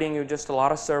providing you just a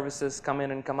lot of services, come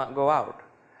in and come out, go out.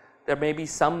 There may be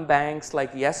some banks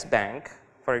like Yes Bank,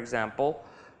 for example,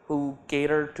 who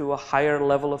cater to a higher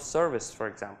level of service, for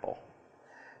example.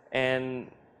 And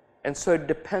so it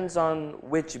depends on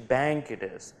which bank it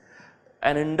is.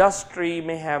 An industry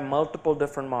may have multiple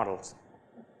different models.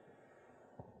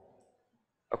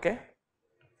 Okay?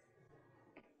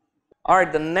 All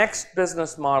right, the next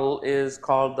business model is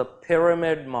called the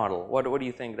pyramid model. What do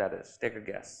you think that is? Take a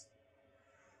guess.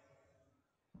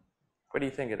 What do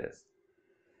you think it is?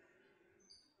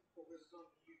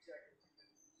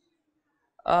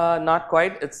 Not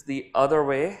quite. It's the other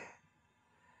way.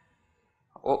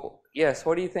 Oh, yes,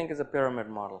 what do you think is a pyramid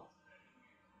model?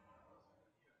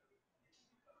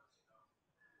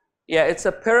 Yeah, it's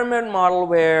a pyramid model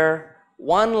where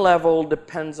one level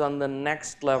depends on the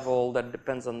next level, that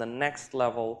depends on the next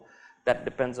level, that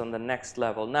depends on the next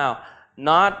level. Now,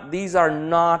 these are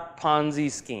not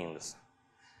Ponzi schemes.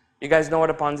 You guys know what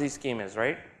a Ponzi scheme is,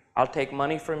 right? I'll take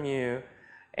money from you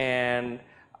and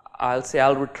I'll say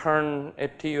I'll return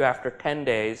it to you after 10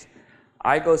 days.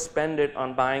 I go spend it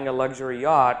on buying a luxury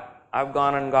yacht. I've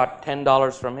gone and got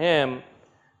 $10 from him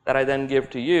that I then give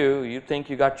to you. You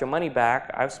think you got your money back.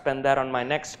 I've spent that on my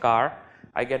next car.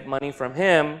 I get money from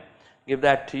him, give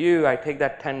that to you. I take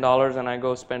that $10 and I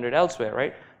go spend it elsewhere,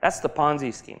 right? That's the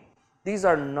Ponzi scheme. These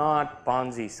are not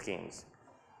Ponzi schemes.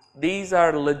 These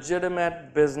are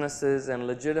legitimate businesses and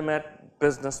legitimate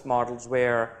business models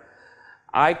where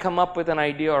I come up with an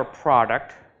idea or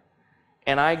product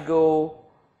and I go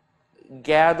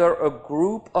gather a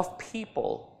group of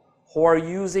people who are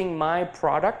using my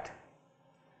product,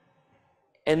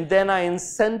 and then I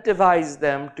incentivize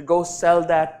them to go sell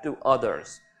that to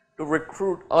others, to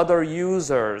recruit other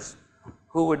users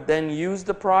who would then use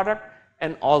the product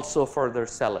and also further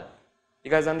sell it.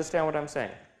 You guys understand what I'm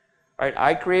saying? Right?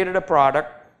 I created a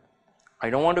product. I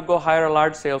don't want to go hire a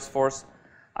large sales force.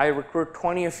 I recruit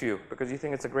 20 of you because you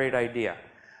think it's a great idea.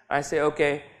 I say,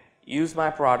 okay, use my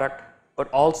product, but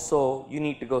also you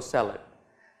need to go sell it.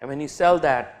 And when you sell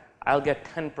that, I'll get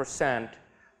 10%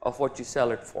 of what you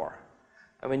sell it for.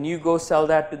 And when you go sell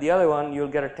that to the other one, you'll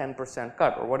get a 10%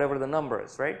 cut or whatever the number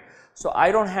is, right? So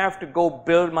I don't have to go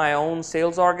build my own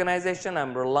sales organization.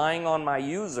 I'm relying on my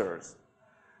users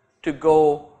to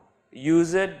go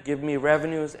use it, give me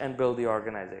revenues, and build the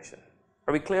organization.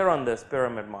 Are we clear on this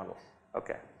pyramid model?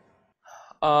 Okay.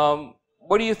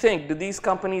 What do you think? Do these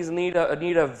companies need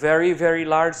a very, very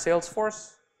large sales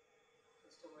force?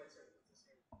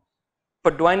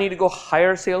 But do I need to go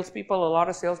hire salespeople, a lot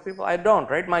of salespeople? I don't,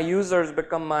 right? My users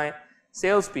become my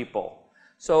salespeople.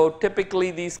 So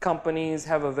typically these companies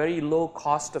have a very low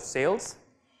cost of sales.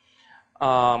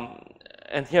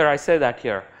 And here I say that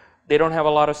here. They don't have a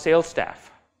lot of sales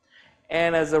staff.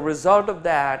 And as a result of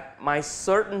that, my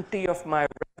certainty of my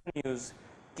revenues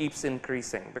keeps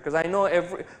increasing because I know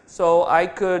so I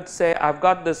could say I've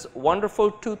got this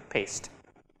wonderful toothpaste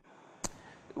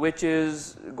which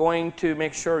is going to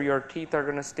make sure your teeth are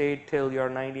going to stay till you're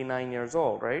 99 years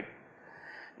old, right?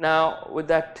 Now with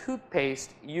that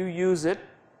toothpaste, you use it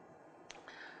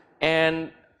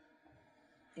and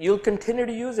you'll continue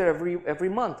to use it every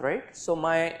month, right? So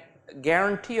my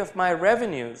guarantee of my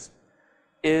revenues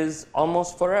is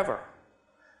almost forever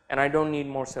and I don't need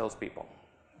more salespeople.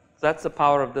 That's the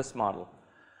power of this model.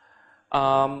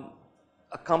 A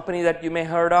company that you may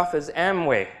have heard of is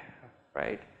Amway,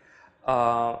 right?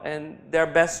 And they're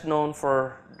best known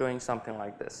for doing something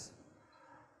like this.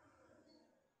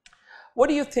 What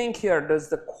do you think here? Does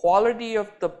the quality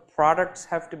of the products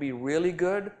have to be really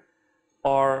good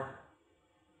or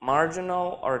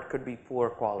marginal, or it could be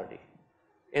poor quality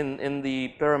in the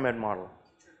pyramid model?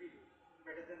 It should be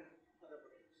better than other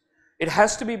products. It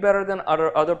has to be better than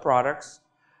other products.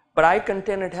 But I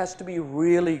contend it has to be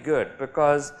really good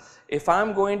because if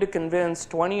I'm going to convince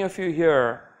 20 of you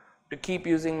here to keep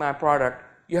using my product,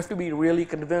 you have to be really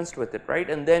convinced with it, right?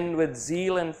 And then with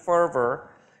zeal and fervor,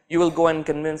 you will go and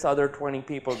convince other 20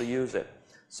 people to use it.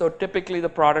 So typically the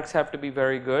products have to be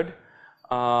very good.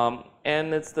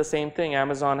 And it's the same thing.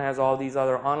 Amazon has all these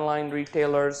other online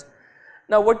retailers.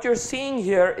 Now what you're seeing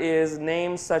here is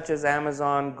names such as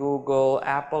Amazon, Google,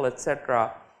 Apple,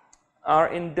 etc. are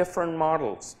in different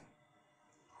models,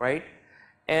 right?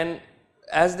 And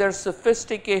as their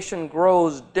sophistication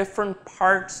grows, different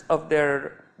parts of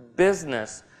their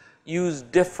business use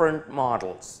different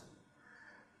models.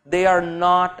 They are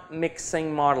not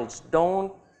mixing models.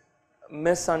 Don't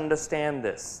misunderstand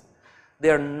this.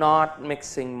 They're not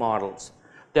mixing models.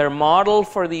 Their model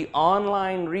for the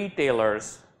online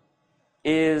retailers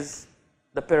is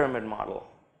the pyramid model,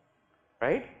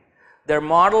 right? Their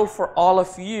model for all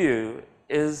of you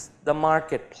is the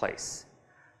marketplace.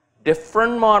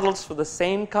 Different models for the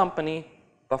same company,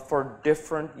 but for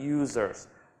different users.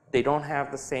 They don't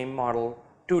have the same model,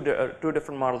 two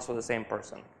different models for the same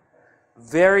person.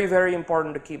 Very, very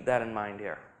important to keep that in mind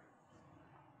here.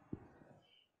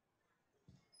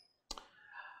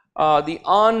 The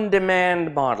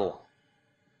on-demand model.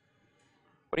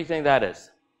 What do you think that is?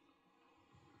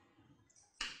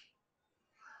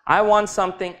 I want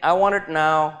something, I want it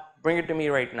now, bring it to me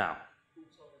right now.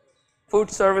 Food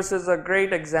service is a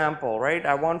great example, right?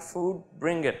 I want food,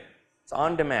 bring it. It's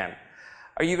on demand.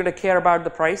 Are you going to care about the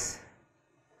price?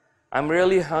 I'm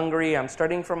really hungry, I'm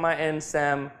studying for my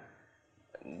NSEM,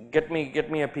 get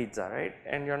me a pizza, right?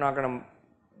 And you're not going to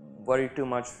worry too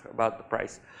much about the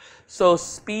price. So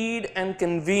speed and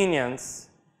convenience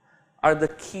are the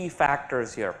key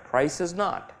factors here. Price is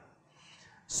not.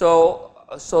 So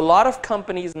a lot of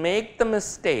companies make the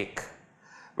mistake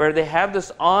where they have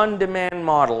this on-demand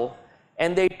model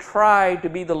and they try to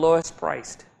be the lowest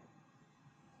priced.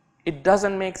 It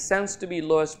doesn't make sense to be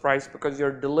lowest priced because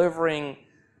you're delivering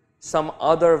some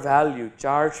other value,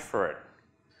 charge for it,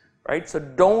 right? So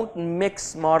don't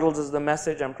mix models is the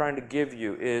message I'm trying to give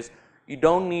you, is you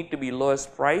don't need to be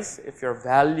lowest price if your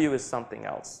value is something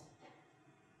else.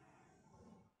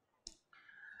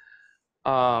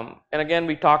 And again,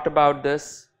 we talked about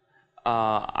this.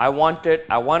 I want it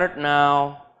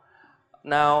now.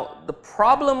 Now, the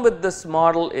problem with this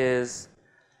model is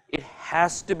it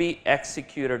has to be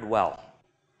executed well,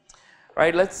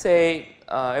 right? Let's say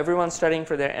everyone's studying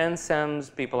for their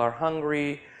NSEMs, people are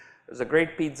hungry, there's a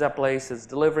great pizza place, it's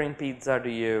delivering pizza to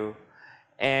you,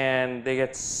 and they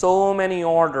get so many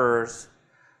orders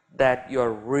that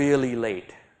you're really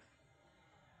late.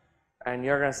 And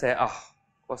you're going to say, oh,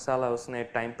 Kosala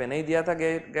usne time pe nahi diya tha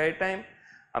gate time.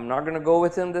 I'm not going to go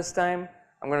with him this time.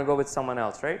 I'm going to go with someone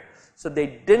else, right? So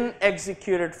they didn't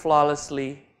execute it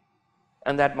flawlessly,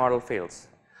 and that model fails.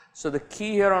 So the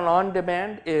key here on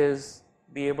demand is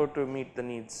be able to meet the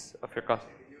needs of your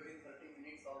customer.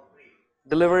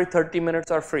 Delivery 30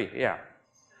 minutes are free, yeah.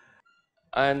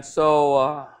 And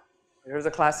so here's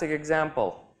a classic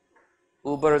example.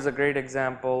 Uber is a great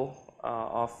example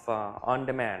of on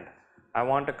demand. I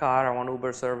want a car, I want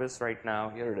Uber service right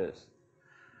now, here it is.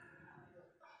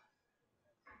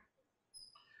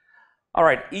 All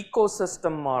right,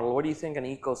 ecosystem model. What do you think an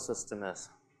ecosystem is?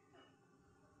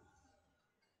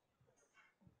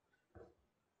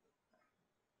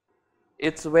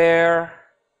 It's where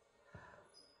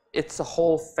it's a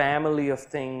whole family of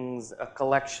things, a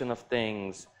collection of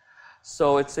things.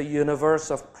 So it's a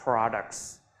universe of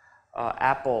products.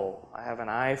 Apple, I have an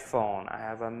iPhone, I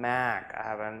have a Mac, I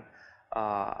have an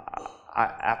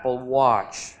Apple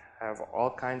Watch, I have all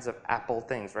kinds of Apple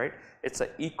things, right? It's an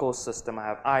ecosystem. I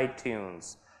have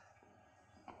iTunes.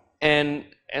 And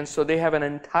so they have an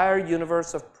entire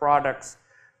universe of products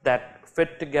that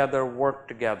fit together, work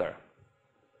together.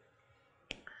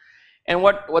 And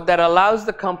what that allows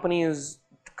a company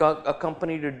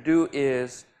to do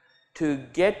is to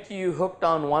get you hooked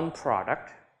on one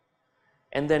product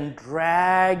and then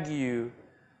drag you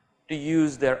to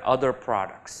use their other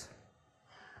products.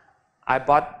 I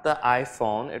bought the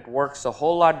iPhone. It works a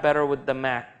whole lot better with the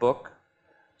MacBook.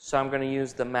 So I'm going to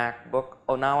use the MacBook.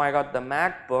 Oh, now I got the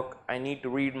MacBook. I need to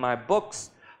read my books.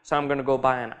 So I'm going to go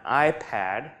buy an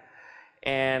iPad.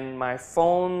 And my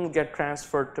phone get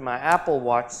transferred to my Apple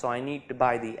Watch. So I need to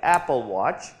buy the Apple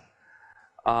Watch.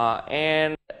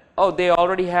 And oh, they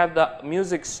already have the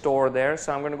music store there.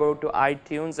 So I'm going to go to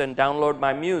iTunes and download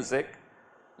my music.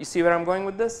 You see where I'm going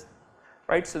with this?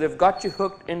 Right? So they've got you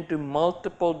hooked into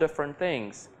multiple different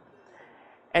things.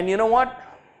 And you know what?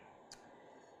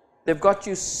 They've got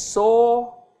you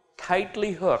so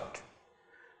tightly hooked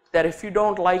that if you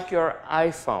don't like your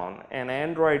iPhone and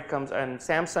Android comes and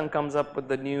Samsung comes up with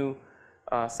the new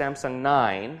Samsung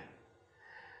 9,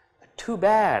 too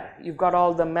bad. You've got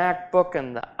all the MacBook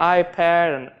and the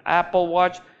iPad and Apple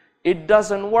Watch. It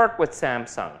doesn't work with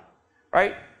Samsung,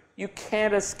 right? You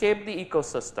can't escape the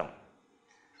ecosystem.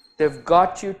 They've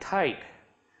got you tight.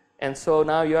 And so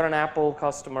now you're an Apple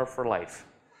customer for life.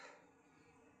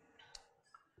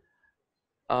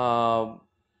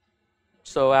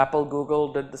 So Apple,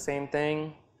 Google did the same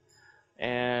thing,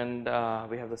 and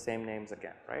we have the same names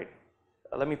again, right?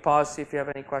 Let me pause, see if you have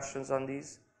any questions on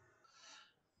these.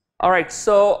 All right,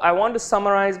 so I want to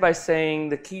summarize by saying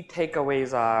the key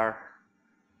takeaways are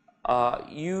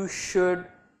you should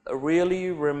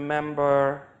really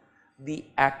remember the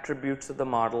attributes of the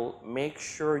model. Make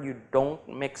sure you don't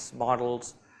mix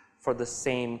models for the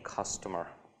same customer.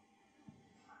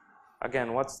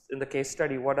 Again, what's in the case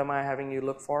study? What am I having you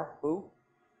look for? Who?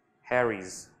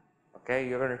 Harry's. Okay,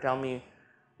 you're going to tell me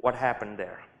what happened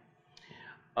there.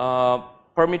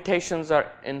 Permutations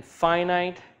are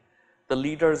infinite. The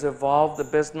leaders evolve the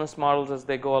business models as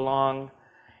they go along,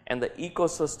 and the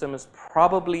ecosystem is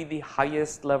probably the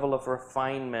highest level of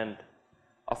refinement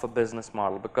of a business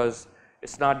model because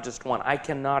it's not just one. I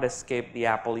cannot escape the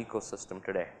Apple ecosystem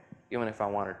today, even if I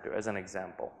wanted to, as an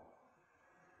example.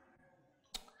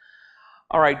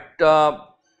 All right,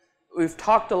 we've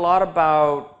talked a lot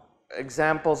about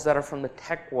examples that are from the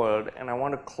tech world, and I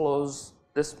want to close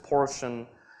this portion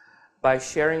by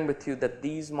sharing with you that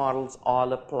these models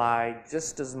all apply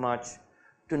just as much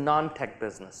to non-tech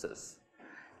businesses.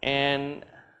 And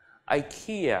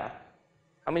IKEA,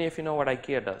 how many of you know what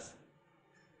IKEA does?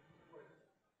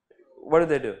 What do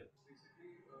they do?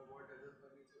 What other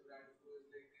furniture brands do is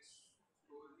like they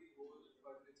store the whole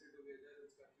furniture together,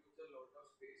 which consumes a lot of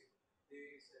space.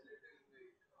 They sell it in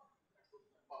like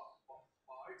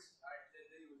parts, and then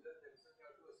the user themselves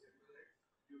have to assemble it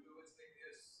due to which like they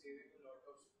are saving a lot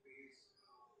of space.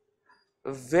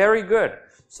 Very good.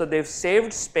 So they've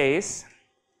saved space.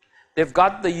 They've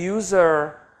got the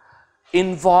user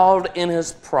involved in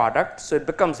his product, so it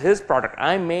becomes his product.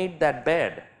 I made that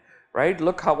bed, right?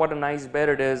 Look what a nice bed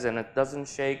it is, and it doesn't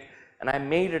shake, and I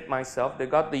made it myself. They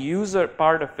got the user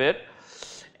part of it,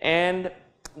 and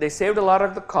they saved a lot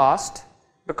of the cost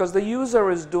because the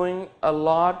user is doing a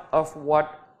lot of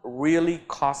what really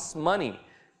costs money,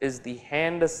 is the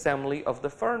hand assembly of the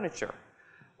furniture.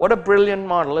 What a brilliant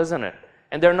model, isn't it?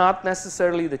 And they're not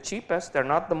necessarily the cheapest, they're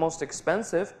not the most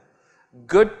expensive.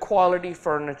 Good quality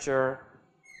furniture,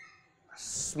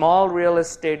 small real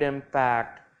estate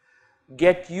impact,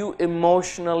 get you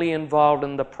emotionally involved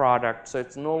in the product. So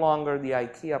it's no longer the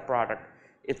IKEA product,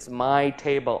 it's my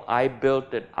table, I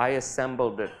built it, I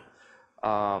assembled it.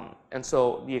 And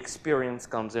so the experience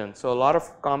comes in. So a lot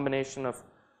of combination of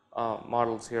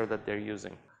models here that they're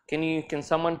using. Can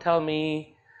someone tell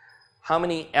me how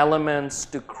many elements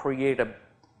to create a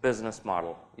business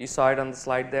model? You saw it on the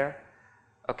slide there?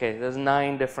 Okay, there's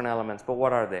 9 different elements, but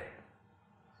what are they?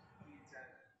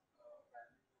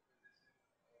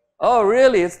 Oh,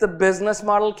 really? It's the business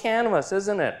model canvas,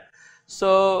 isn't it?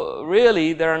 So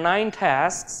really, there are 9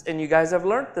 tasks, and you guys have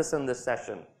learned this in this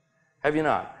session. Have you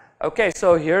not? Okay,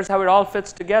 so here's how it all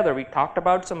fits together. We talked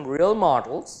about some real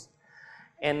models,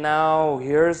 and now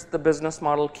here's the business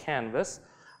model canvas.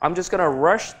 I'm just going to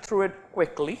rush through it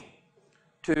quickly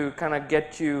to kind of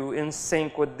get you in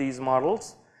sync with these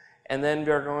models, and then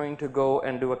we're going to go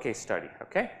and do a case study,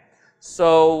 okay?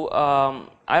 So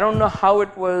I don't know how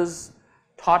it was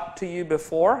taught to you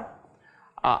before.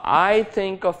 I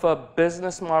think of a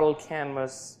business model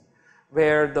canvas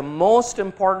where the most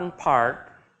important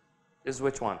part is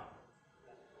which one?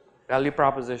 Value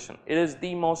proposition. It is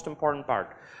the most important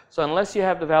part. So unless you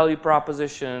have the value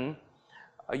proposition,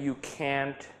 you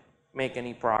can't make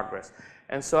any progress.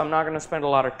 And so I'm not going to spend a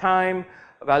lot of time.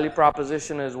 A value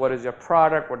proposition is what is your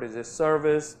product, what is your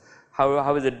service,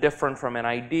 how is it different from an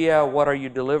idea, what are you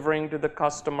delivering to the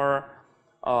customer,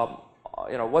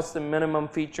 what's the minimum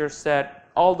feature set,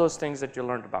 all those things that you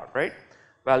learned about, right?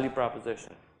 Value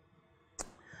proposition.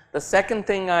 The second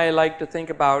thing I like to think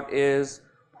about is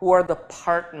who are the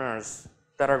partners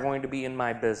that are going to be in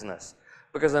my business.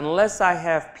 Because unless I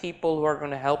have people who are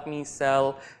going to help me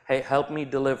sell, help me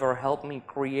deliver, help me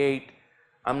create,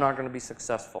 I'm not going to be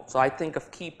successful. So I think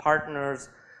of key partners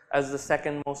as the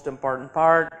second most important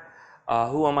part.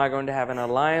 Who am I going to have an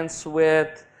alliance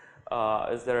with?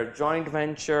 Is there a joint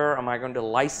venture? Am I going to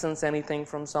license anything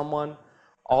from someone?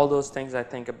 All those things I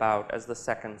think about as the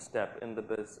second step in the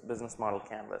business model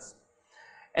canvas.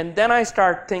 And then I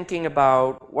start thinking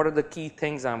about what are the key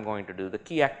things I'm going to do, the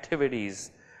key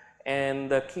activities. And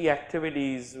the key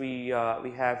activities we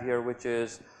have here, which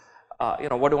is,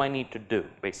 what do I need to do,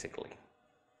 basically.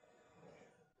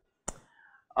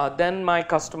 Then my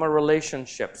customer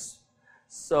relationships.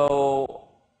 So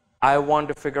I want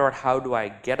to figure out how do I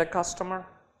get a customer,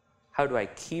 how do I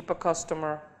keep a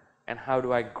customer, and how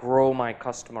do I grow my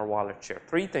customer wallet share.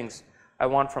 3 things I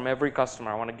want from every customer.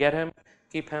 I want to get him,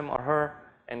 keep him or her,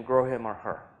 and grow him or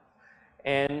her.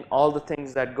 And all the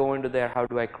things that go into there, how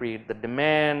do I create the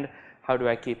demand, how do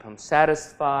I keep him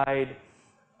satisfied,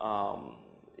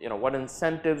 what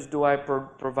incentives do I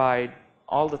provide,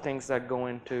 all the things that go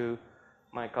into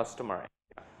my customer.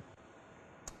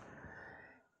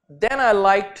 Then I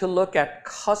like to look at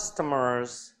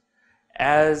customers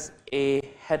as a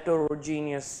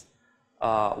heterogeneous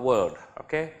world,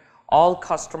 okay? All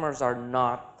customers are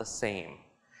not the same.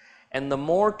 And the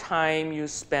more time you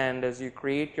spend as you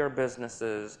create your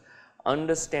businesses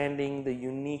understanding the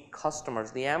unique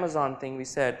customers, the Amazon thing we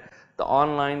said, the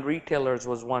online retailers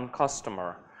was one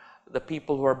customer. The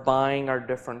people who are buying are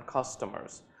different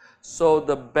customers. So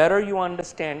the better you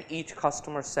understand each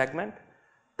customer segment,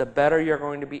 the better you're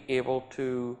going to be able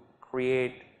to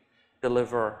create,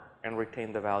 deliver, and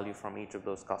retain the value from each of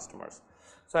those customers.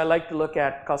 So I like to look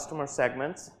at customer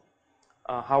segments.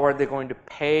 How are they going to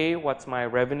pay? What's my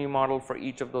revenue model for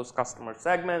each of those customer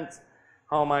segments?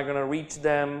 How am I going to reach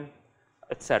them,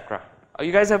 etc.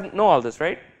 You guys know all this,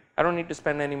 right? I don't need to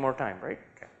spend any more time, right?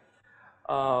 Okay.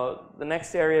 The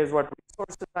next area is what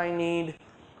resources I need,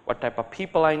 what type of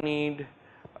people I need,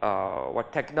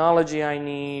 what technology I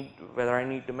need, whether I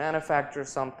need to manufacture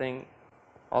something.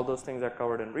 All those things are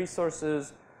covered in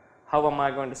resources. How am I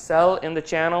going to sell in the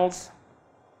channels?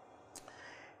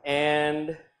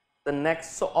 And the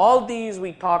next, so all these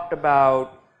we talked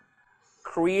about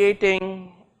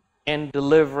creating and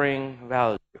delivering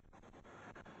value.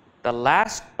 The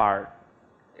last part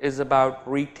is about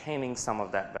retaining some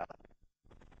of that value,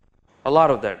 a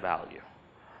lot of that value.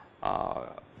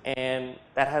 And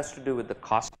that has to do with the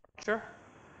cost structure,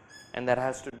 and that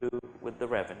has to do with the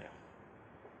revenue.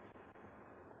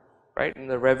 Right? And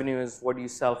the revenue is what do you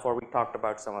sell for? We talked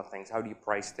about some of the things. How do you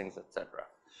price things, etc.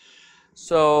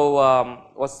 So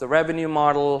what's the revenue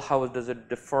model? How does it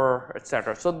differ,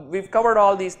 etc. So we've covered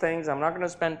all these things. I'm not going to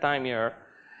spend time here.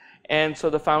 And so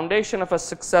the foundation of a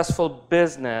successful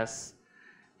business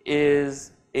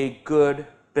is a good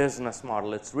business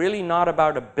model. It's really not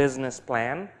about a business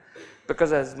plan,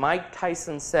 because as Mike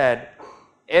Tyson said,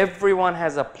 everyone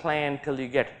has a plan till you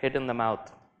get hit in the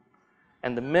mouth.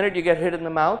 And the minute you get hit in the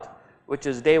mouth, which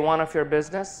is day one of your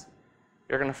business,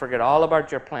 you're going to forget all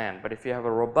about your plan. But if you have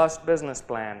a robust business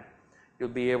plan, you'll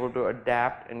be able to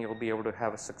adapt and you'll be able to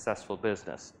have a successful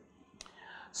business.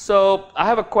 So I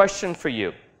have a question for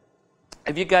you.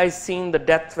 Have you guys seen the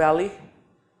Death Valley?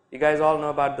 You guys all know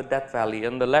about the Death Valley.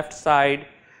 On the left side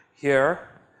here,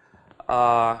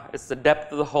 it's the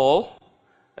depth of the hole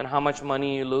and how much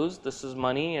money you lose. This is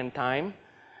money and time.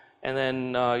 And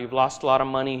then you've lost a lot of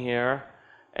money here.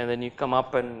 And then you come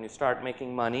up and you start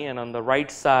making money. And on the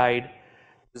right side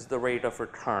is the rate of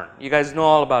return. You guys know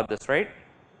all about this, right?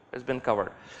 It's been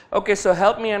covered. Okay, so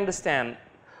help me understand,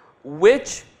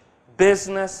 which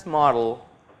business model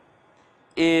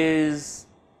is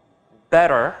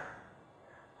better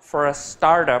for a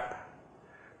startup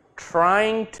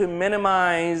trying to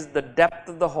minimize the depth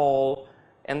of the hole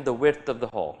and the width of the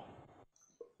hole?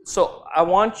 So I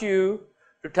want you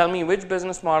to tell me which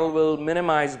business model will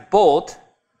minimize both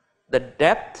the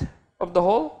depth of the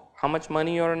hole, how much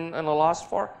money you're in a loss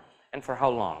for, and for how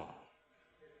long.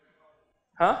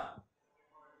 Huh?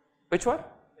 Which one?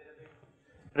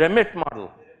 Remit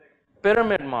model.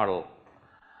 Pyramid model.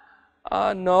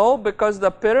 No, because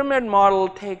the pyramid model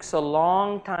takes a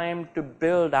long time to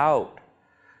build out.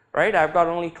 Right? I've got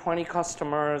only 20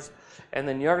 customers, and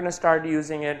then you're going to start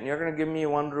using it, and you're going to give me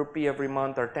 1 rupee every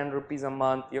month or 10 rupees a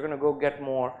month. You're going to go get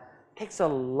more. It takes a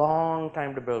long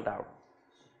time to build out.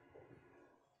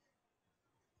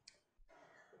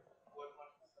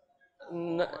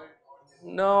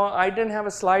 No, I didn't have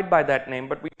a slide by that name,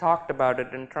 but we talked about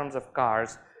it in terms of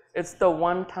cars. It's the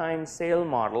one-time sale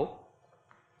model.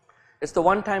 It's the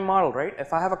one-time model, right?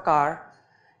 If I have a car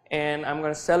and I'm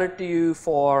going to sell it to you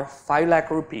for 5 lakh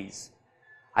rupees,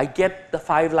 I get the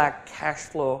 5 lakh cash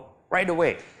flow right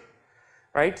away,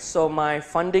 right? So my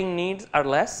funding needs are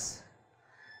less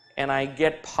and I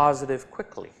get positive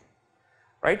quickly,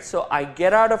 right? So I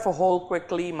get out of a hole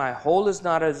quickly, my hole is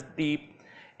not as deep,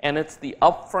 and it's the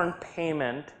upfront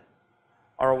payment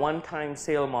or a one-time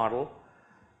sale model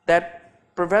that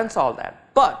prevents all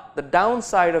that. But the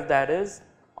downside of that is,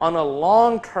 on a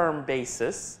long-term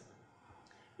basis,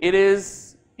 it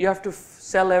is, you have to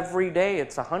sell every day.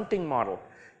 It's a hunting model.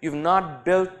 You've not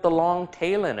built the long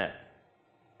tail in it.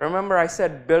 Remember I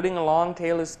said building a long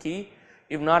tail is key?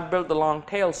 You've not built the long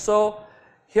tail. So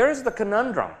here's the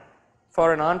conundrum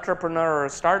for an entrepreneur or a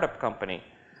startup company.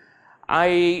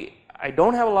 I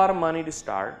don't have a lot of money to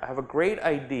start. I have a great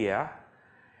idea.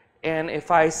 And if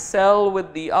I sell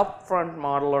with the upfront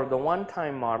model or the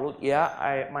one-time model,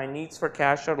 yeah, my needs for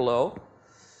cash are low.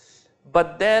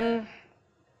 But then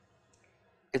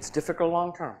it's difficult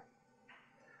long term.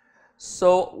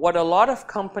 So what a lot of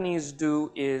companies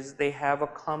do is they have a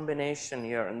combination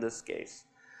here in this case,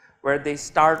 where they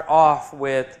start off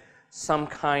with some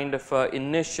kind of an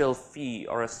initial fee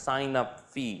or a sign-up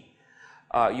fee.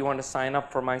 You want to sign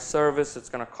up for my service, it's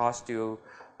going to cost you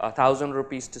 1,000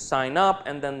 rupees to sign up,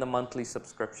 and then the monthly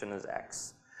subscription is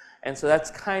X. And so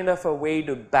that's kind of a way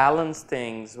to balance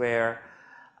things where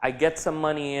I get some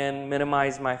money in,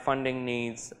 minimize my funding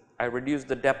needs, I reduce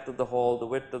the depth of the hole, the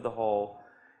width of the hole,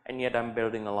 and yet I'm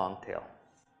building a long tail.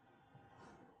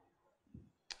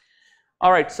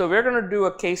 All right, so we're going to do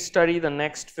a case study the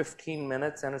next 15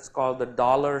 minutes, and it's called the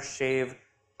Dollar Shave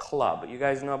Club. You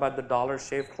guys know about the Dollar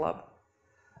Shave Club?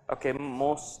 Okay,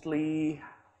 mostly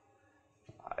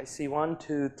I see 1,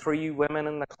 2, 3 women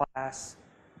in the class,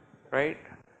 right?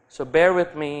 So bear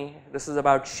with me, this is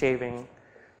about shaving,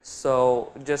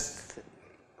 so just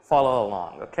follow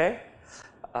along, okay?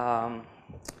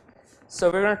 So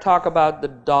we're going to talk about the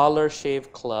Dollar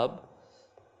Shave Club.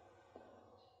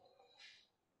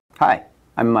 Hi,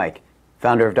 I'm Mike,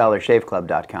 founder of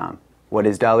DollarShaveClub.com. What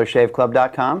is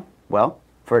DollarShaveClub.com? Well,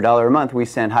 for $1 a month, we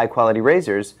send high-quality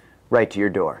razors right to your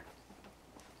door.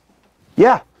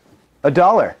 Yeah,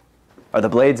 $1. Are the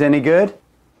blades any good?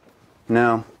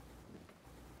 No.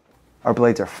 Our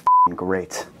blades are f***ing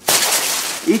great.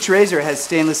 Each razor has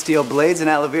stainless steel blades, an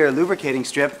aloe vera lubricating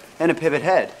strip, and a pivot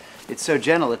head. It's so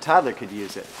gentle a toddler could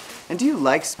use it. And do you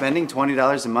like spending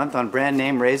 $20 a month on brand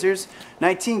name razors?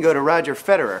 19 go to Roger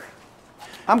Federer.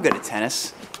 I'm good at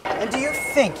tennis. And do you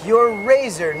think your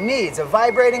razor needs a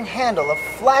vibrating handle, a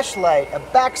flashlight, a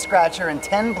back scratcher, and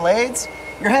 10 blades?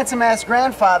 Your handsome-ass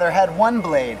grandfather had 1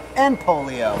 blade and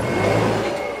polio.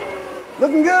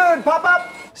 Looking good, pop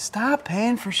up! Stop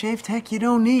paying for shave tech you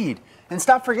don't need. And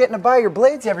stop forgetting to buy your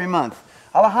blades every month.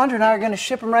 Alejandro and I are going to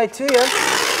ship them right to you.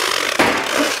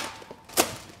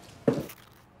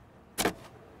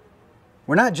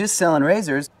 We're not just selling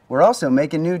razors, we're also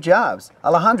making new jobs.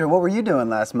 Alejandro, what were you doing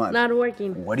last month? Not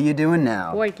working. What are you doing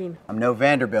now? Working. I'm no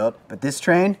Vanderbilt, but this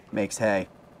train makes hay.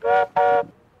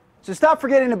 So stop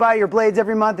forgetting to buy your blades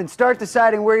every month and start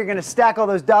deciding where you're going to stack all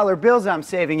those dollar bills I'm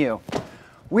saving you.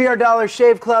 We are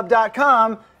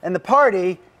DollarShaveClub.com, and the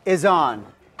party is on.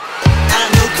 I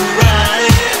know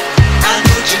karate, I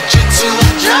know jiu-jitsu,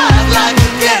 I drive like a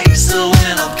gangster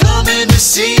when I'm coming to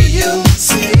see you,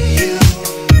 see you,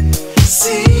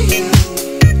 see you,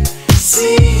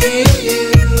 see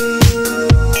you.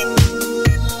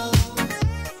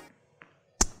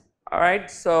 All right,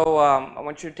 so I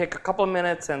want you to take a couple of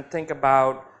minutes and think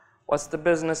about what's the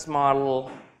business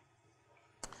model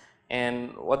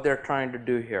and what they're trying to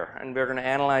do here. And we're going to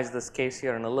analyze this case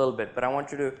here in a little bit, but I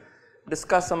want you to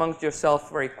discuss amongst yourself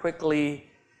very quickly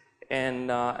and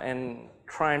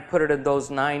try and put it in those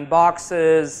 9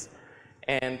 boxes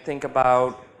and think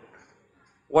about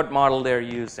what model they're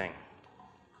using.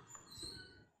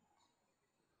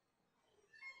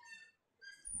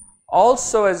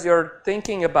 Also, as you're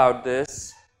thinking about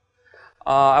this,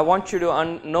 I want you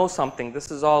to know something.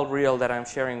 This is all real that I'm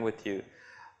sharing with you.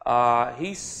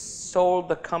 He sold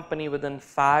the company within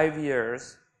 5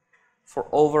 years for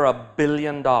over $1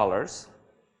 billion.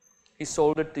 He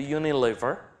sold it to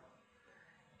Unilever,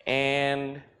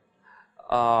 and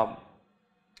the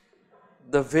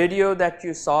video that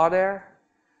you saw there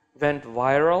went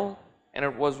viral, and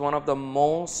it was one of the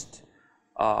most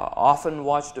often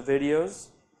watched videos,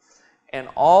 and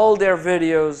all their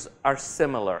videos are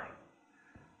similar.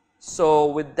 So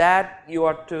with that, you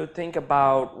are to think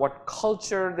about what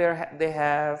culture they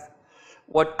have,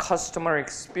 what customer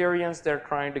experience they're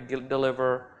trying to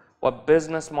deliver, what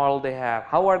business model they have,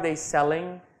 how are they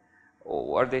selling,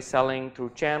 or are they selling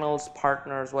through channels,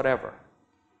 partners, whatever.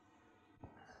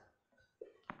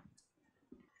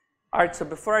 All right, so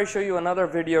before I show you another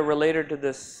video related to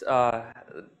this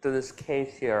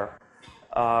case here,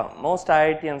 most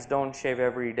IITians don't shave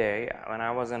every day. When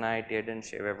I was in IIT, I didn't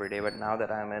shave every day, but now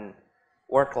that I'm in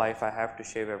work life, I have to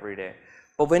shave every day.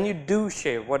 But when you do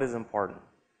shave, what is important?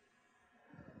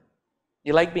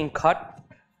 You like being cut?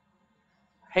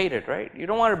 Hate it, right? You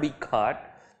don't want to be cut.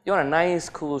 You want a nice,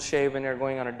 cool shave when you're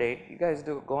going on a date. You guys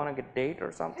go on a date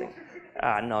or something?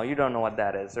 No, you don't know what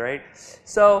that is, right?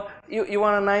 So you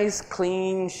want a nice,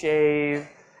 clean shave,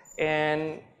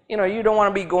 and you don't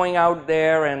want to be going out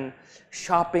there and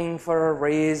shopping for a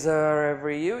razor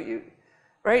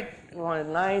right? You want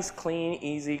a nice, clean,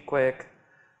 easy, quick.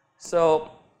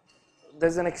 So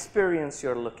there's an experience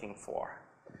you're looking for.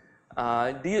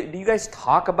 Do you guys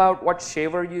talk about what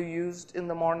shaver you used in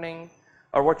the morning,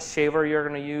 or what shaver you're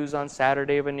going to use on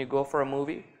Saturday when you go for a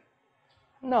movie?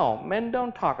 No, men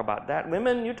don't talk about that.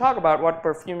 Women, you talk about what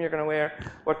perfume you're going to wear,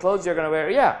 what clothes you're going to wear,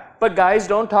 yeah. But guys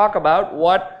don't talk about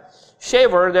what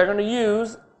shaver they're going to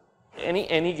use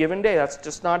any given day. That's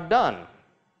just not done.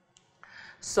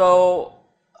 So,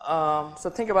 so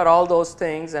think about all those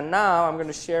things, and now I'm going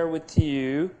to share with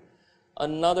you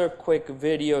another quick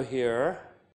video here.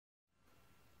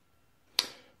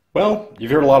 Well,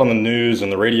 you've heard a lot on the news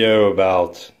and the radio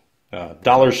about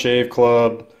Dollar Shave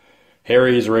Club,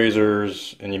 Harry's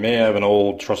razors, and you may have an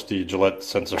old trusty Gillette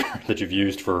sensor that you've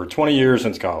used for 20 years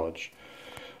since college.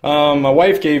 My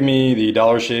wife gave me the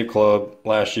Dollar Shave Club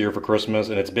last year for Christmas,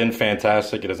 and it's been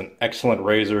fantastic. It is an excellent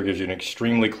razor, gives you an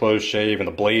extremely close shave, and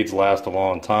the blades last a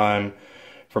long time.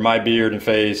 For my beard and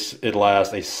face, it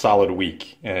lasts a solid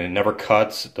week, and it never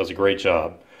cuts. It does a great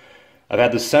job. I've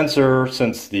had this sensor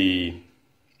since the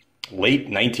late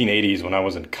 1980s when I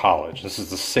was in college. This is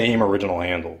the same original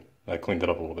handle. I cleaned it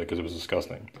up a little bit because it was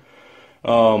disgusting.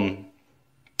 And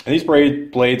these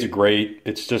blades are great.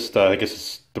 It's just, I guess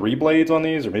it's 3 blades on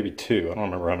these, or maybe 2. I don't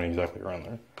remember how many exactly are on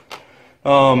there.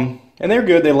 And they're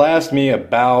good. They last me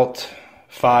about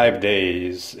 5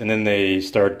 days, and then they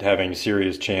start having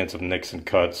serious chance of nicks and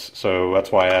cuts. So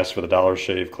that's why I asked for the Dollar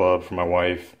Shave Club for my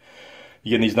wife.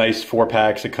 You get these nice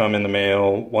 4-packs that come in the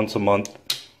mail once a month.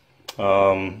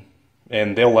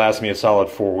 And they'll last me a solid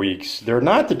 4 weeks. They're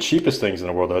not the cheapest things in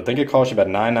the world, though. I think it costs you about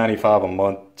 $9.95 a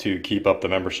month to keep up the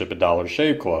membership at Dollar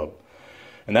Shave Club.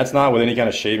 And that's not with any kind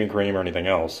of shaving cream or anything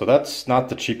else. So that's not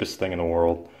the cheapest thing in the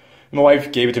world. My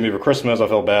wife gave it to me for Christmas. I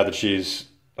felt bad that she's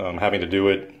having to do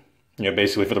it.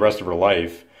 basically for the rest of her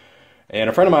life. And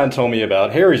a friend of mine told me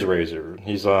about Harry's razor.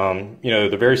 He's,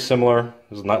 they're very similar.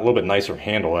 There's a little bit nicer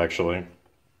handle, actually.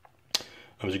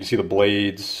 As you can see, the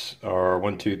blades are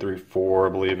 1, 2, 3, 4, I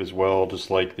believe, as well,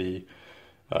 just like the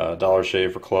Dollar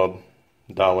Shave Club.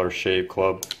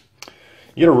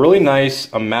 You get a really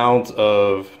nice amount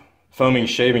of foaming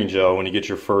shaving gel when you get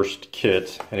your first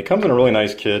kit, and it comes in a really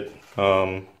nice kit.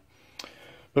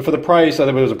 But for the price, I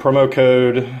think it was a promo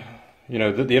code. The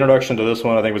introduction to this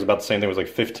one, I think, was about the same thing. It was like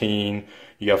 15.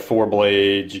 You got 4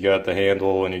 blades, you got the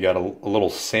handle, and you got a little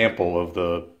sample of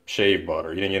the shave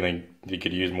butter. You didn't get anything you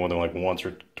could use more than like once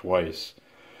or twice.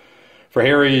 For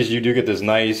Harry's, you do get this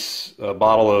nice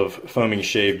bottle of foaming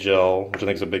shave gel, which I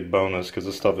think is a big bonus because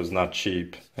this stuff is not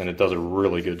cheap, and it does a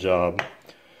really good job.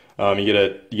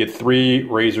 You get 3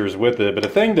 razors with it, but the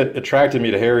thing that attracted me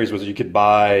to Harry's was you could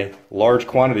buy large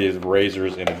quantities of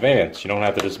razors in advance. You don't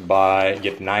have to just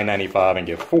get $9.95 and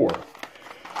get 4.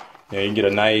 You can get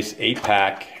a nice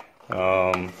 8-pack,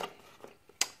 and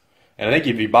I think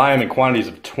if you buy them in quantities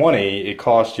of 20, it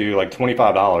costs you like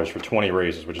 $25 for 20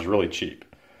 razors, which is really cheap.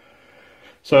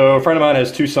 So a friend of mine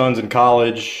has 2 sons in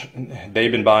college.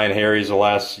 They've been buying Harry's the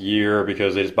last year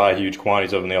because they just buy huge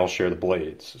quantities of them and they all share the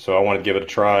blades. So I wanted to give it a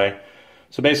try.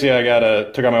 So basically I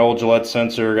took out my old Gillette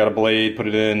sensor, got a blade, put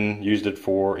it in, used it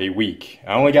for a week.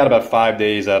 I only got about 5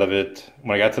 days out of it.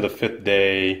 When I got to the 5th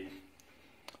day,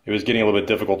 it was getting a little bit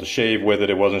difficult to shave with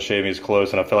it. It wasn't shaving as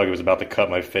close, and I felt like it was about to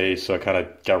cut my face, so I kind of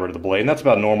got rid of the blade. And that's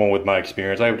about normal with my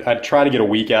experience. I'd try to get a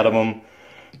week out of them,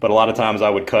 but a lot of times I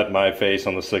would cut my face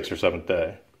on the 6th or 7th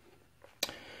day.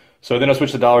 So then I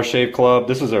switched to Dollar Shave Club.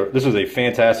 This is a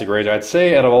fantastic razor. I'd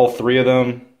say out of all 3 of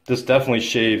them, this definitely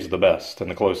shaves the best and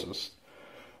the closest.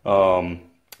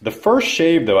 The first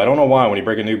shave, though, I don't know why, when you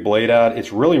break a new blade out,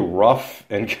 it's really rough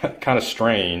and kind of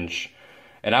strange.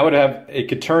 And it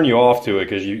could turn you off to it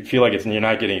because you feel like you're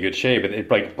not getting a good shave. But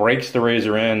it like breaks the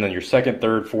razor in, then your 2nd,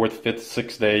 3rd, 4th, 5th,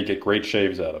 6th day, you get great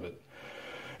shaves out of it.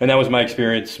 And that was my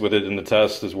experience with it in the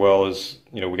test, as well as,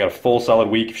 we got a full solid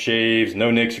week of shaves,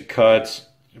 no nicks or cuts,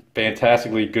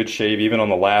 fantastically good shave even on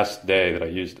the last day that I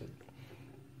used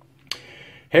it.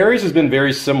 Harry's has been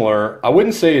very similar. I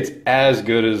wouldn't say it's as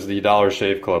good as the Dollar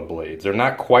Shave Club blades. They're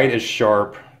not quite as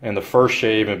sharp, and the first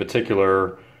shave in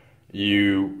particular,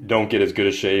 you don't get as good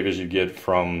a shave as you get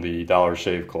from the Dollar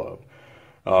Shave Club.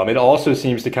 It also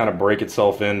seems to kind of break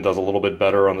itself in, does a little bit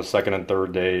better on the 2nd and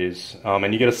 3rd days,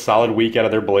 and you get a solid week out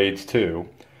of their blades too.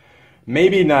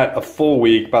 Maybe not a full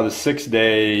week. By the 6th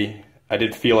day, I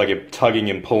did feel like it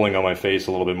tugging and pulling on my face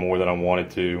a little bit more than I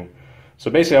wanted to. So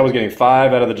basically I was getting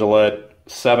 5 out of the Gillette,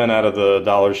 7 out of the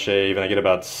Dollar Shave, and I get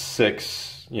about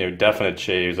 6, definite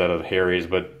shaves out of Harry's,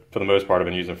 but for the most part I've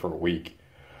been using it for a week.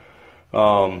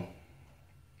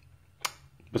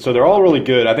 So they're all really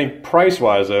good. I think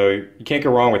price-wise, though, you can't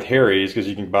go wrong with Harry's because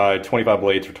you can buy 25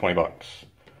 blades for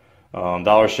 $20.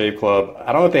 Dollar Shave Club,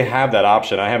 I don't know if they have that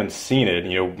option. I haven't seen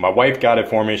it. My wife got it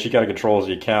for me. She kind of controls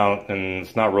the account, and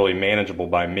it's not really manageable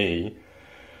by me.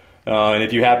 And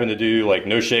if you happen to do like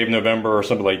No Shave November or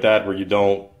something like that, where you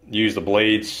don't use the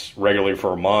blades regularly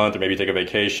for a month, or maybe take a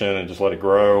vacation and just let it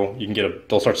grow, you can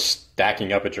they'll start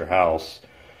stacking up at your house.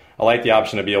 I like the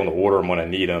option to be able to order them when I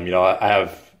need them. I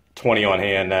have 20 on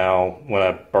hand now. When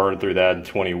I burn through that in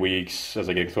 20 weeks, as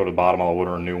I get toward the bottom, I'll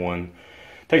order a new one.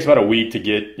 It takes about a week to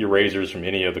get your razors from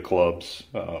any of the clubs.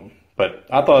 But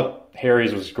I thought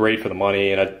Harry's was great for the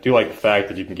money, and I do like the fact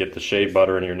that you can get the shave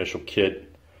butter in your initial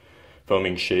kit,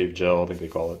 foaming shave gel, I think they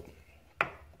call it.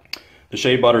 The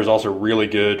shave butter is also really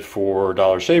good for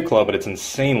Dollar Shave Club, but it's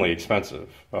insanely expensive.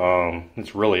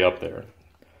 It's really up there.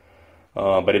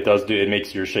 But it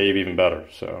makes your shave even better.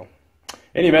 So,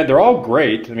 in any event, they're all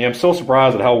great. I mean, I'm so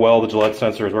surprised at how well the Gillette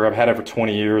sensors work. I've had it for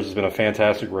 20 years. It's been a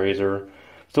fantastic razor.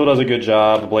 Still does a good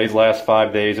job. The blades last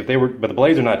 5 days. But the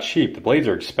blades are not cheap. The blades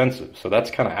are expensive, so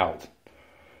that's kind of out.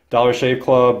 Dollar Shave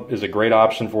Club is a great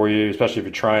option for you, especially if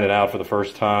you're trying it out for the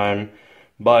first time.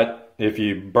 But if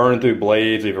you burn through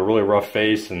blades, you have a really rough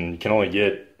face, and you can only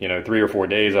get 3 or 4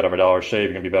 days out of a Dollar Shave,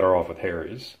 you're gonna be better off with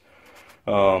Harry's.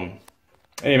 In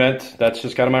any event, that's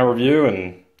just kind of my review,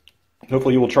 and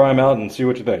hopefully you will try them out and see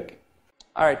what you think.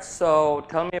 All right, so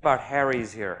tell me about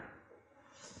Harry's here.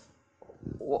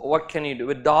 What can you do?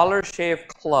 With Dollar Shave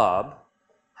Club,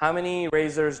 how many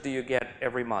razors do you get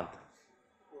every month?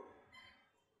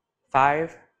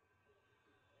 5?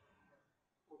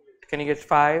 Can you get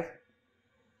 5?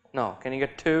 No. Can you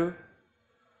get 2?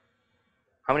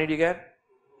 How many do you get?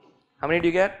 How many do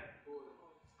you get?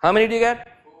 How many do you get?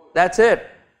 That's it,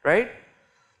 right?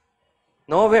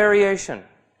 No variation.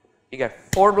 You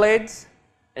get 4 blades,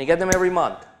 and you get them every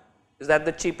month. Is that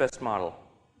the cheapest model?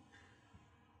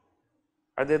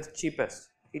 Are they the cheapest?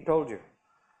 He told you.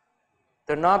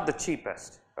 They're not the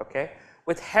cheapest, okay?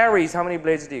 With Harry's, how many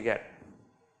blades do you get?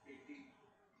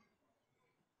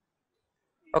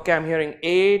 Okay, I'm hearing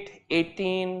 8,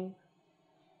 18.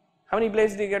 How many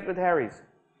blades do you get with Harry's?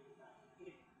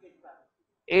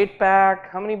 8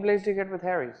 pack. How many blades do you get with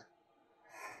Harry's?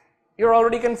 You're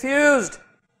already confused.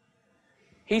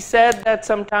 He said that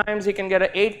sometimes he can get an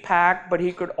 8 pack, but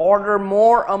he could order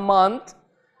more a month,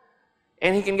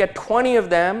 and he can get 20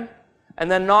 of them, and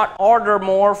then not order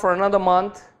more for another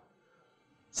month.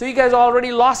 So you guys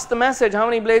already lost the message. How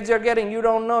many blades you're getting? You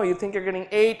don't know. You think you're getting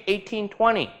 8, 18,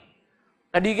 20.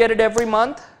 Now, do you get it every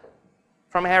month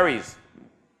from Harry's?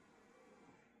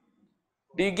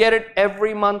 Do you get it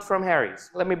every month from Harry's?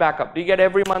 Let me back up. Do you get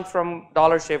every month from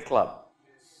Dollar Shave Club?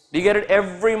 Do you get it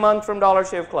every month from Dollar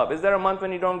Shave Club? Is there a month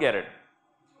when you don't get it?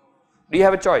 Do you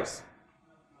have a choice?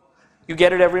 You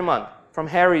get it every month. From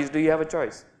Harry's, do you have a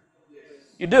choice?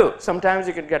 You do. Sometimes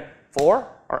you can get 4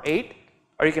 or 8,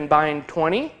 or you can buy in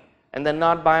 20 and then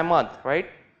not buy a month, right?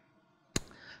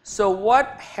 So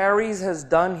what Harry's has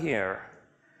done here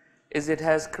is it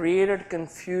has created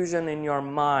confusion in your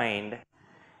mind,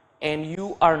 and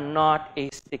you are not a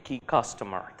sticky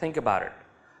customer. Think about it.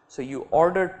 So you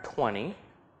ordered 20,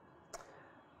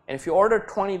 and if you order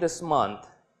 20 this month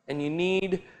and you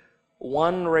need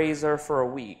 1 razor for a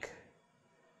week,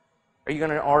 are you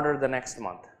going to order the next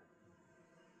month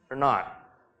or not?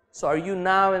 So are you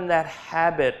now in that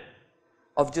habit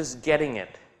of just getting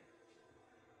it?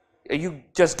 Are you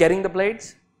just getting the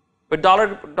blades? With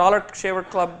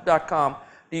DollarShaverClub.com,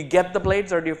 do you get the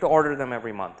blades, or do you have to order them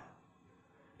every month?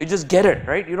 You just get it,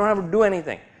 right? You don't have to do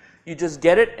anything. You just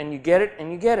get it, and you get it,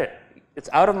 and you get it. It's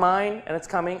out of mind, and it's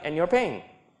coming, and you're paying.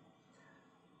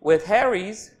 With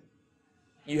Harry's,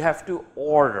 you have to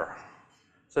order.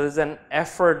 So there's an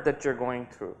effort that you're going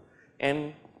through.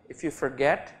 And if you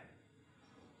forget,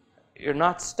 you're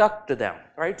not stuck to them,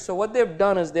 right? So what they've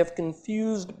done is they've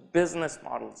confused business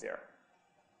models here.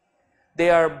 They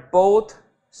are both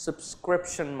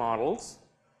subscription models,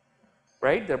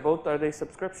 right? Are they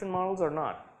subscription models or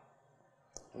not?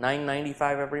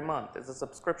 $9.95 every month is a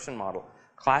subscription model.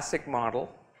 Classic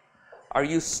model. Are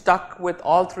you stuck with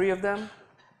all 3 of them?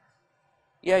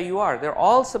 Yeah, you are. They're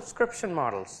all subscription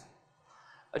models.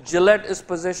 Gillette is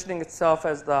positioning itself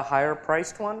as the higher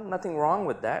priced one. Nothing wrong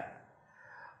with that.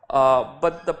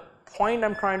 But the point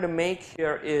I'm trying to make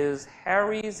here is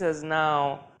Harry's has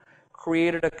now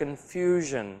created a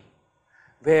confusion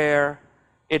where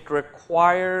it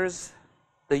requires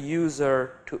the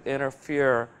user to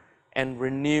interfere and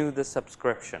renew the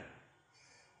subscription.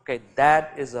 Okay,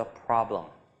 that is a problem.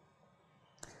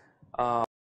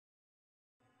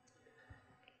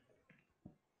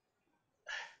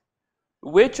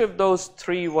 Which of those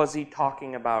 3 was he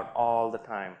talking about all the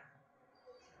time?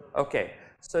 Okay,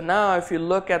 so now if you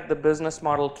look at the business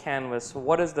model canvas,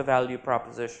 what is the value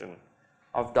proposition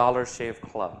of Dollar Shave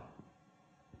Club?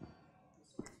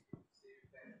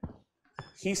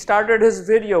 He started his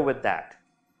video with that.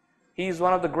 He's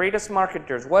one of the greatest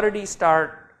marketers. What did he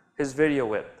start his video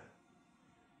with?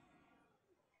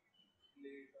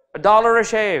 $1 a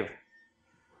shave,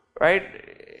 right?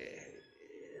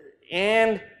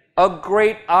 And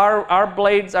our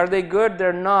blades, are they good?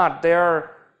 They're not.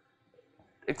 They're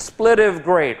expletive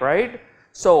great, right?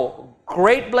 So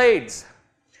great blades.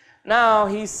 Now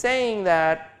he's saying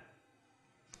that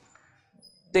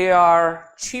they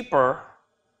are cheaper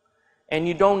and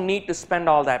you don't need to spend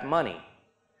all that money.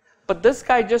 But this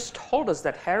guy just told us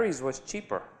that Harry's was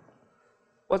cheaper.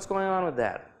 What's going on with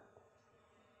that?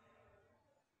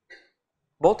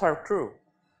 Both are true.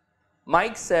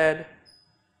 Mike said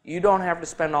you don't have to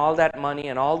spend all that money,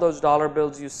 and all those dollar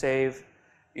bills you save,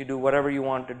 you do whatever you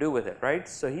want to do with it, right?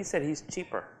 So he said he's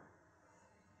cheaper.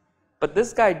 But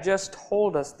this guy just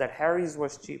told us that Harry's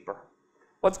was cheaper.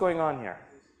 What's going on here?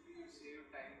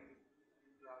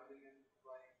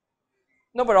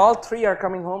 No, but all 3 are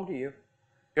coming home to you.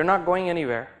 You're not going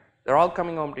anywhere. They're all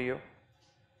coming home to you.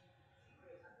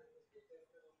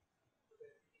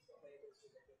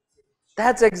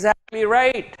 That's exactly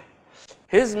right.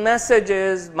 His message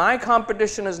is, my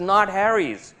competition is not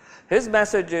Harry's. His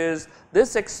message is,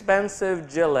 this expensive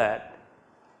Gillette,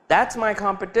 that's my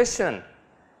competition.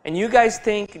 And you guys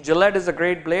think Gillette is a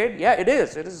great blade? Yeah, it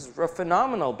is. It is a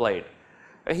phenomenal blade.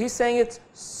 But he's saying it's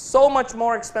so much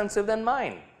more expensive than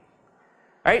mine.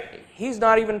 Right? He's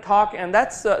not even talking, and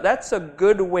that's a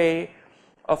good way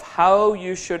of how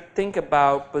you should think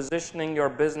about positioning your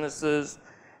businesses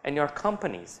and your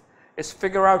companies, is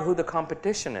figure out who the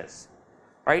competition is.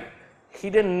 Right? He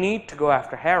didn't need to go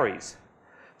after Harry's.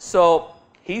 So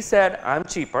he said, I'm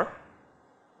cheaper.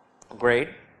 Great.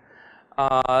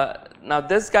 Now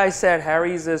this guy said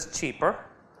Harry's is cheaper.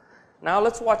 Now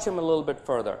let's watch him a little bit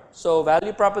further. So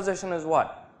value proposition is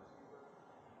what?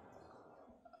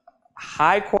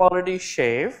 High quality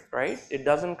shave, right? It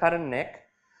doesn't cut a nick.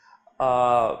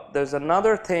 There's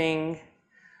another thing,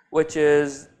 which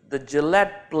is the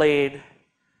Gillette blade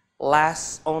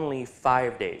lasts only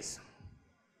 5 days.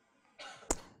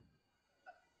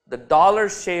 The Dollar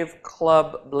Shave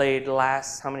Club blade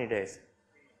lasts how many days?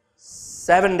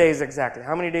 7 days exactly.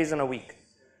 How many days in a week?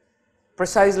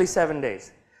 Precisely 7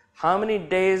 days. How many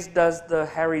days does the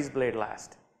Harry's blade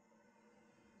last?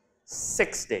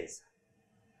 6 days.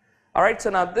 All right, so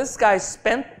now this guy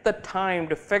spent the time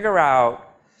to figure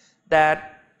out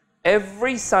that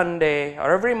every Sunday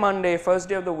or every Monday, first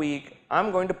day of the week,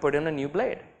 I'm going to put in a new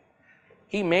blade.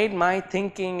 He made my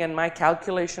thinking and my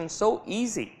calculation so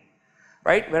easy,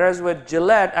 right? Whereas with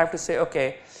Gillette, I have to say,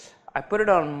 okay, I put it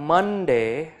on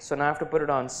Monday, so now I have to put it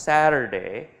on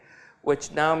Saturday,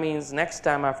 which now means next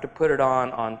time I have to put it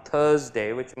on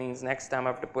Thursday, which means next time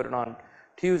I have to put it on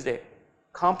Tuesday.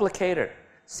 Complicated.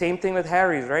 Same thing with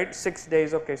Harry's, right? 6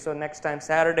 days, okay, so next time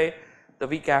Saturday, the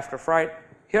week after Friday.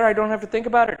 Here I don't have to think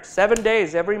about it. 7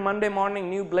 days, every Monday morning,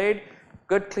 new blade,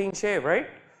 good clean shave, right?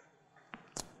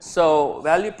 So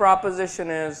value proposition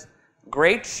is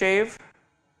great shave,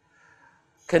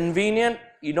 convenient,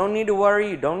 you don't need to worry,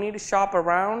 you don't need to shop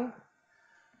around,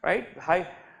 right? Hi.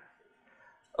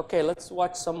 Okay, let's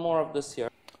watch some more of this here.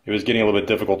 It was getting a little bit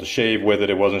difficult to shave with it.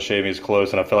 It wasn't shaving as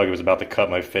close, and I felt like it was about to cut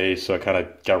my face, so I kind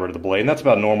of got rid of the blade. And that's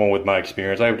about normal with my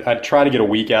experience. I'd try to get a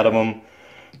week out of them,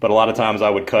 but a lot of times I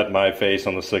would cut my face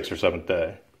on the 6th or 7th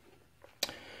day.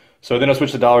 So then I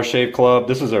switched to Dollar Shave Club.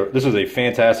 This is a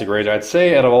fantastic razor. I'd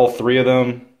say out of all three of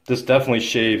them, this definitely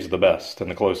shaves the best and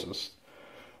the closest.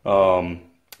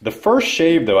 The first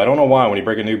shave, though, I don't know why, when you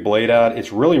break a new blade out,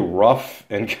 it's really rough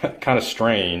and kind of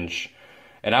strange.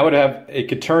 And it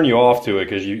could turn you off to it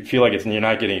because you feel like you're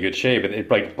not getting a good shave. It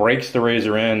like breaks the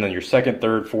razor in, then your 2nd,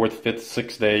 3rd, 4th, 5th,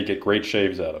 6th day, you get great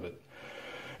shaves out of it.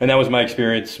 And that was my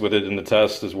experience with it in the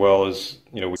test, as well as,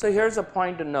 So here's a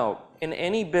point to note. In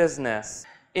any business,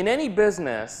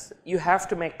 you have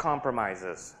to make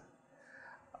compromises.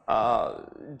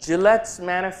 Gillette's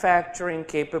manufacturing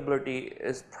capability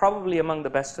is probably among the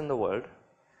best in the world.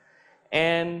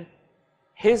 And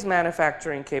his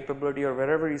manufacturing capability, or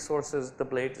wherever he sources the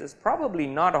blades, is probably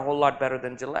not a whole lot better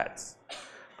than Gillette's.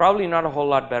 Probably not a whole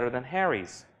lot better than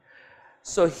Harry's.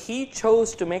 So he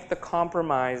chose to make the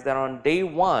compromise that on day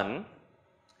one,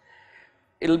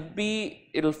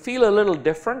 it'll feel a little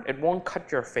different. It won't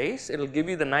cut your face. It'll give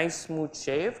you the nice smooth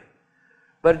shave,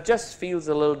 but it just feels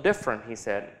a little different, he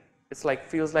said. It's like,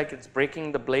 feels like it's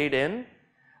breaking the blade in,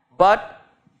 but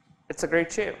it's a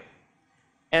great shave.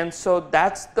 And so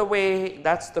that's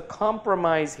the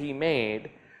compromise he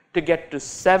made to get to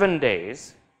 7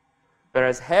 days,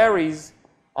 whereas Harry's,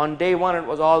 on day one it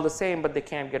was all the same, but they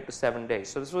can't get to 7 days.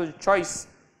 So this was a choice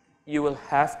you will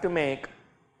have to make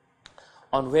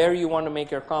on where you want to make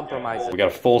your compromises. We got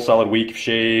a full solid week of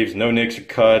shaves, no nicks or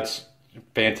cuts,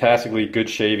 fantastically good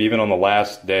shave even on the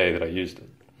last day that I used it.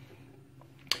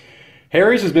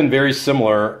 Harry's has been very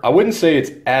similar. I wouldn't say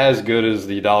it's as good as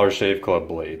the Dollar Shave Club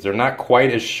blades. They're not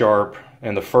quite as sharp,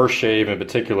 and the first shave in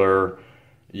particular,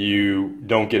 you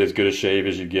don't get as good a shave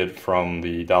as you get from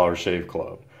the Dollar Shave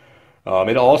Club.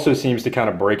 It also seems to kind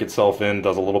of break itself in,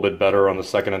 does a little bit better on the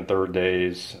 2nd and 3rd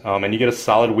days, and you get a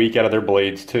solid week out of their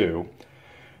blades too.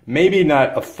 Maybe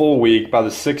not a full week. By the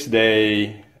 6th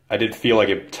day, I did feel like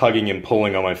it tugging and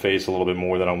pulling on my face a little bit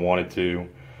more than I wanted to.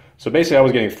 So basically I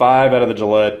was getting 5 out of the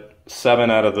Gillette, 7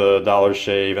 out of the Dollar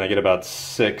Shave, and I get about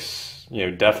 6,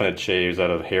 definite shaves out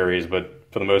of Harry's, but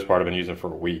for the most part I've been using it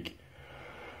for a week.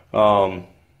 But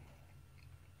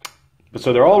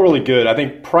so they're all really good. I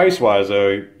think price-wise, though,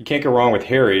 you can't go wrong with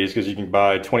Harry's because you can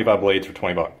buy 25 blades for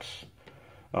 $20.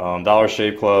 Dollar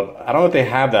Shave Club, I don't know if they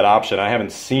have that option. I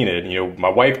haven't seen it. My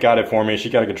wife got it for me. She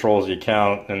kind of controls the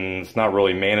account, and it's not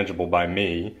really manageable by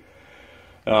me.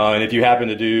 And if you happen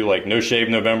to do like No Shave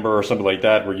November or something like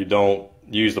that, where you don't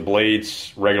use the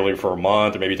blades regularly for a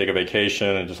month, or maybe take a vacation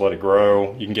and just let it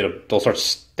grow, you can they'll start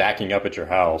stacking up at your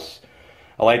house.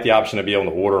 I like the option to be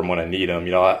able to order them when I need them.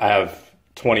 I have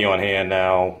 20 on hand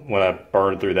now. When I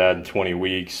burn through that in 20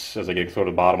 weeks, as I get toward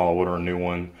the bottom, I'll order a new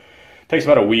one. It takes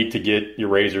about a week to get your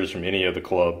razors from any of the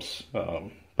clubs.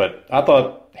 But I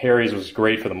thought Harry's was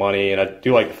great for the money, and I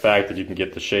do like the fact that you can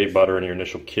get the shave butter in your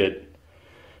initial kit,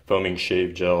 foaming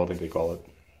shave gel, I think they call it.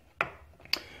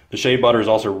 The shave butter is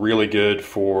also really good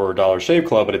for Dollar Shave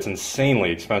Club, but it's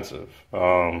insanely expensive.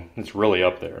 It's really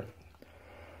up there.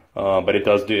 But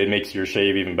it makes your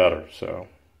shave even better. So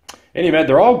any event,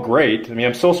 they're all great. I mean,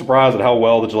 I'm still surprised at how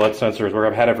well the Gillette sensors work.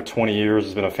 I've had it for 20 years.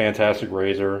 It's been a fantastic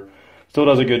razor. Still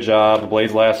does a good job. The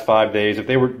blades last 5 days. But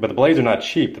the blades are not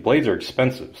cheap. The blades are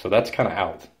expensive, so that's kind of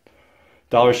out.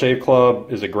 Dollar Shave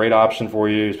Club is a great option for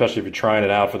you, especially if you're trying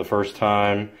it out for the first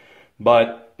time.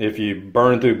 But if you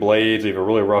burn through blades, you have a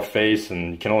really rough face,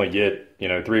 and you can only get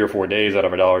 3 or 4 days out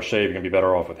of a Dollar Shave, you're gonna be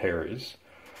better off with Harry's.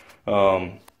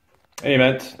 Any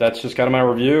event, that's just kind of my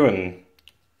review, and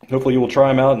hopefully you will try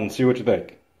them out and see what you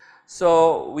think.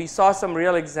 So we saw some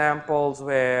real examples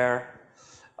where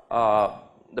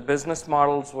the business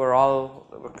models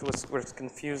was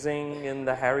confusing in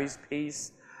the Harry's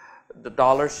piece. The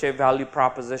Dollar Shave value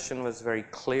proposition was very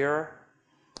clear,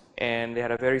 and they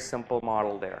had a very simple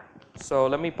model there. So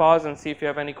let me pause and see if you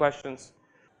have any questions.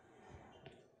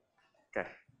 Okay.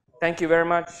 Thank you very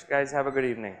much, guys. Have a good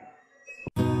evening.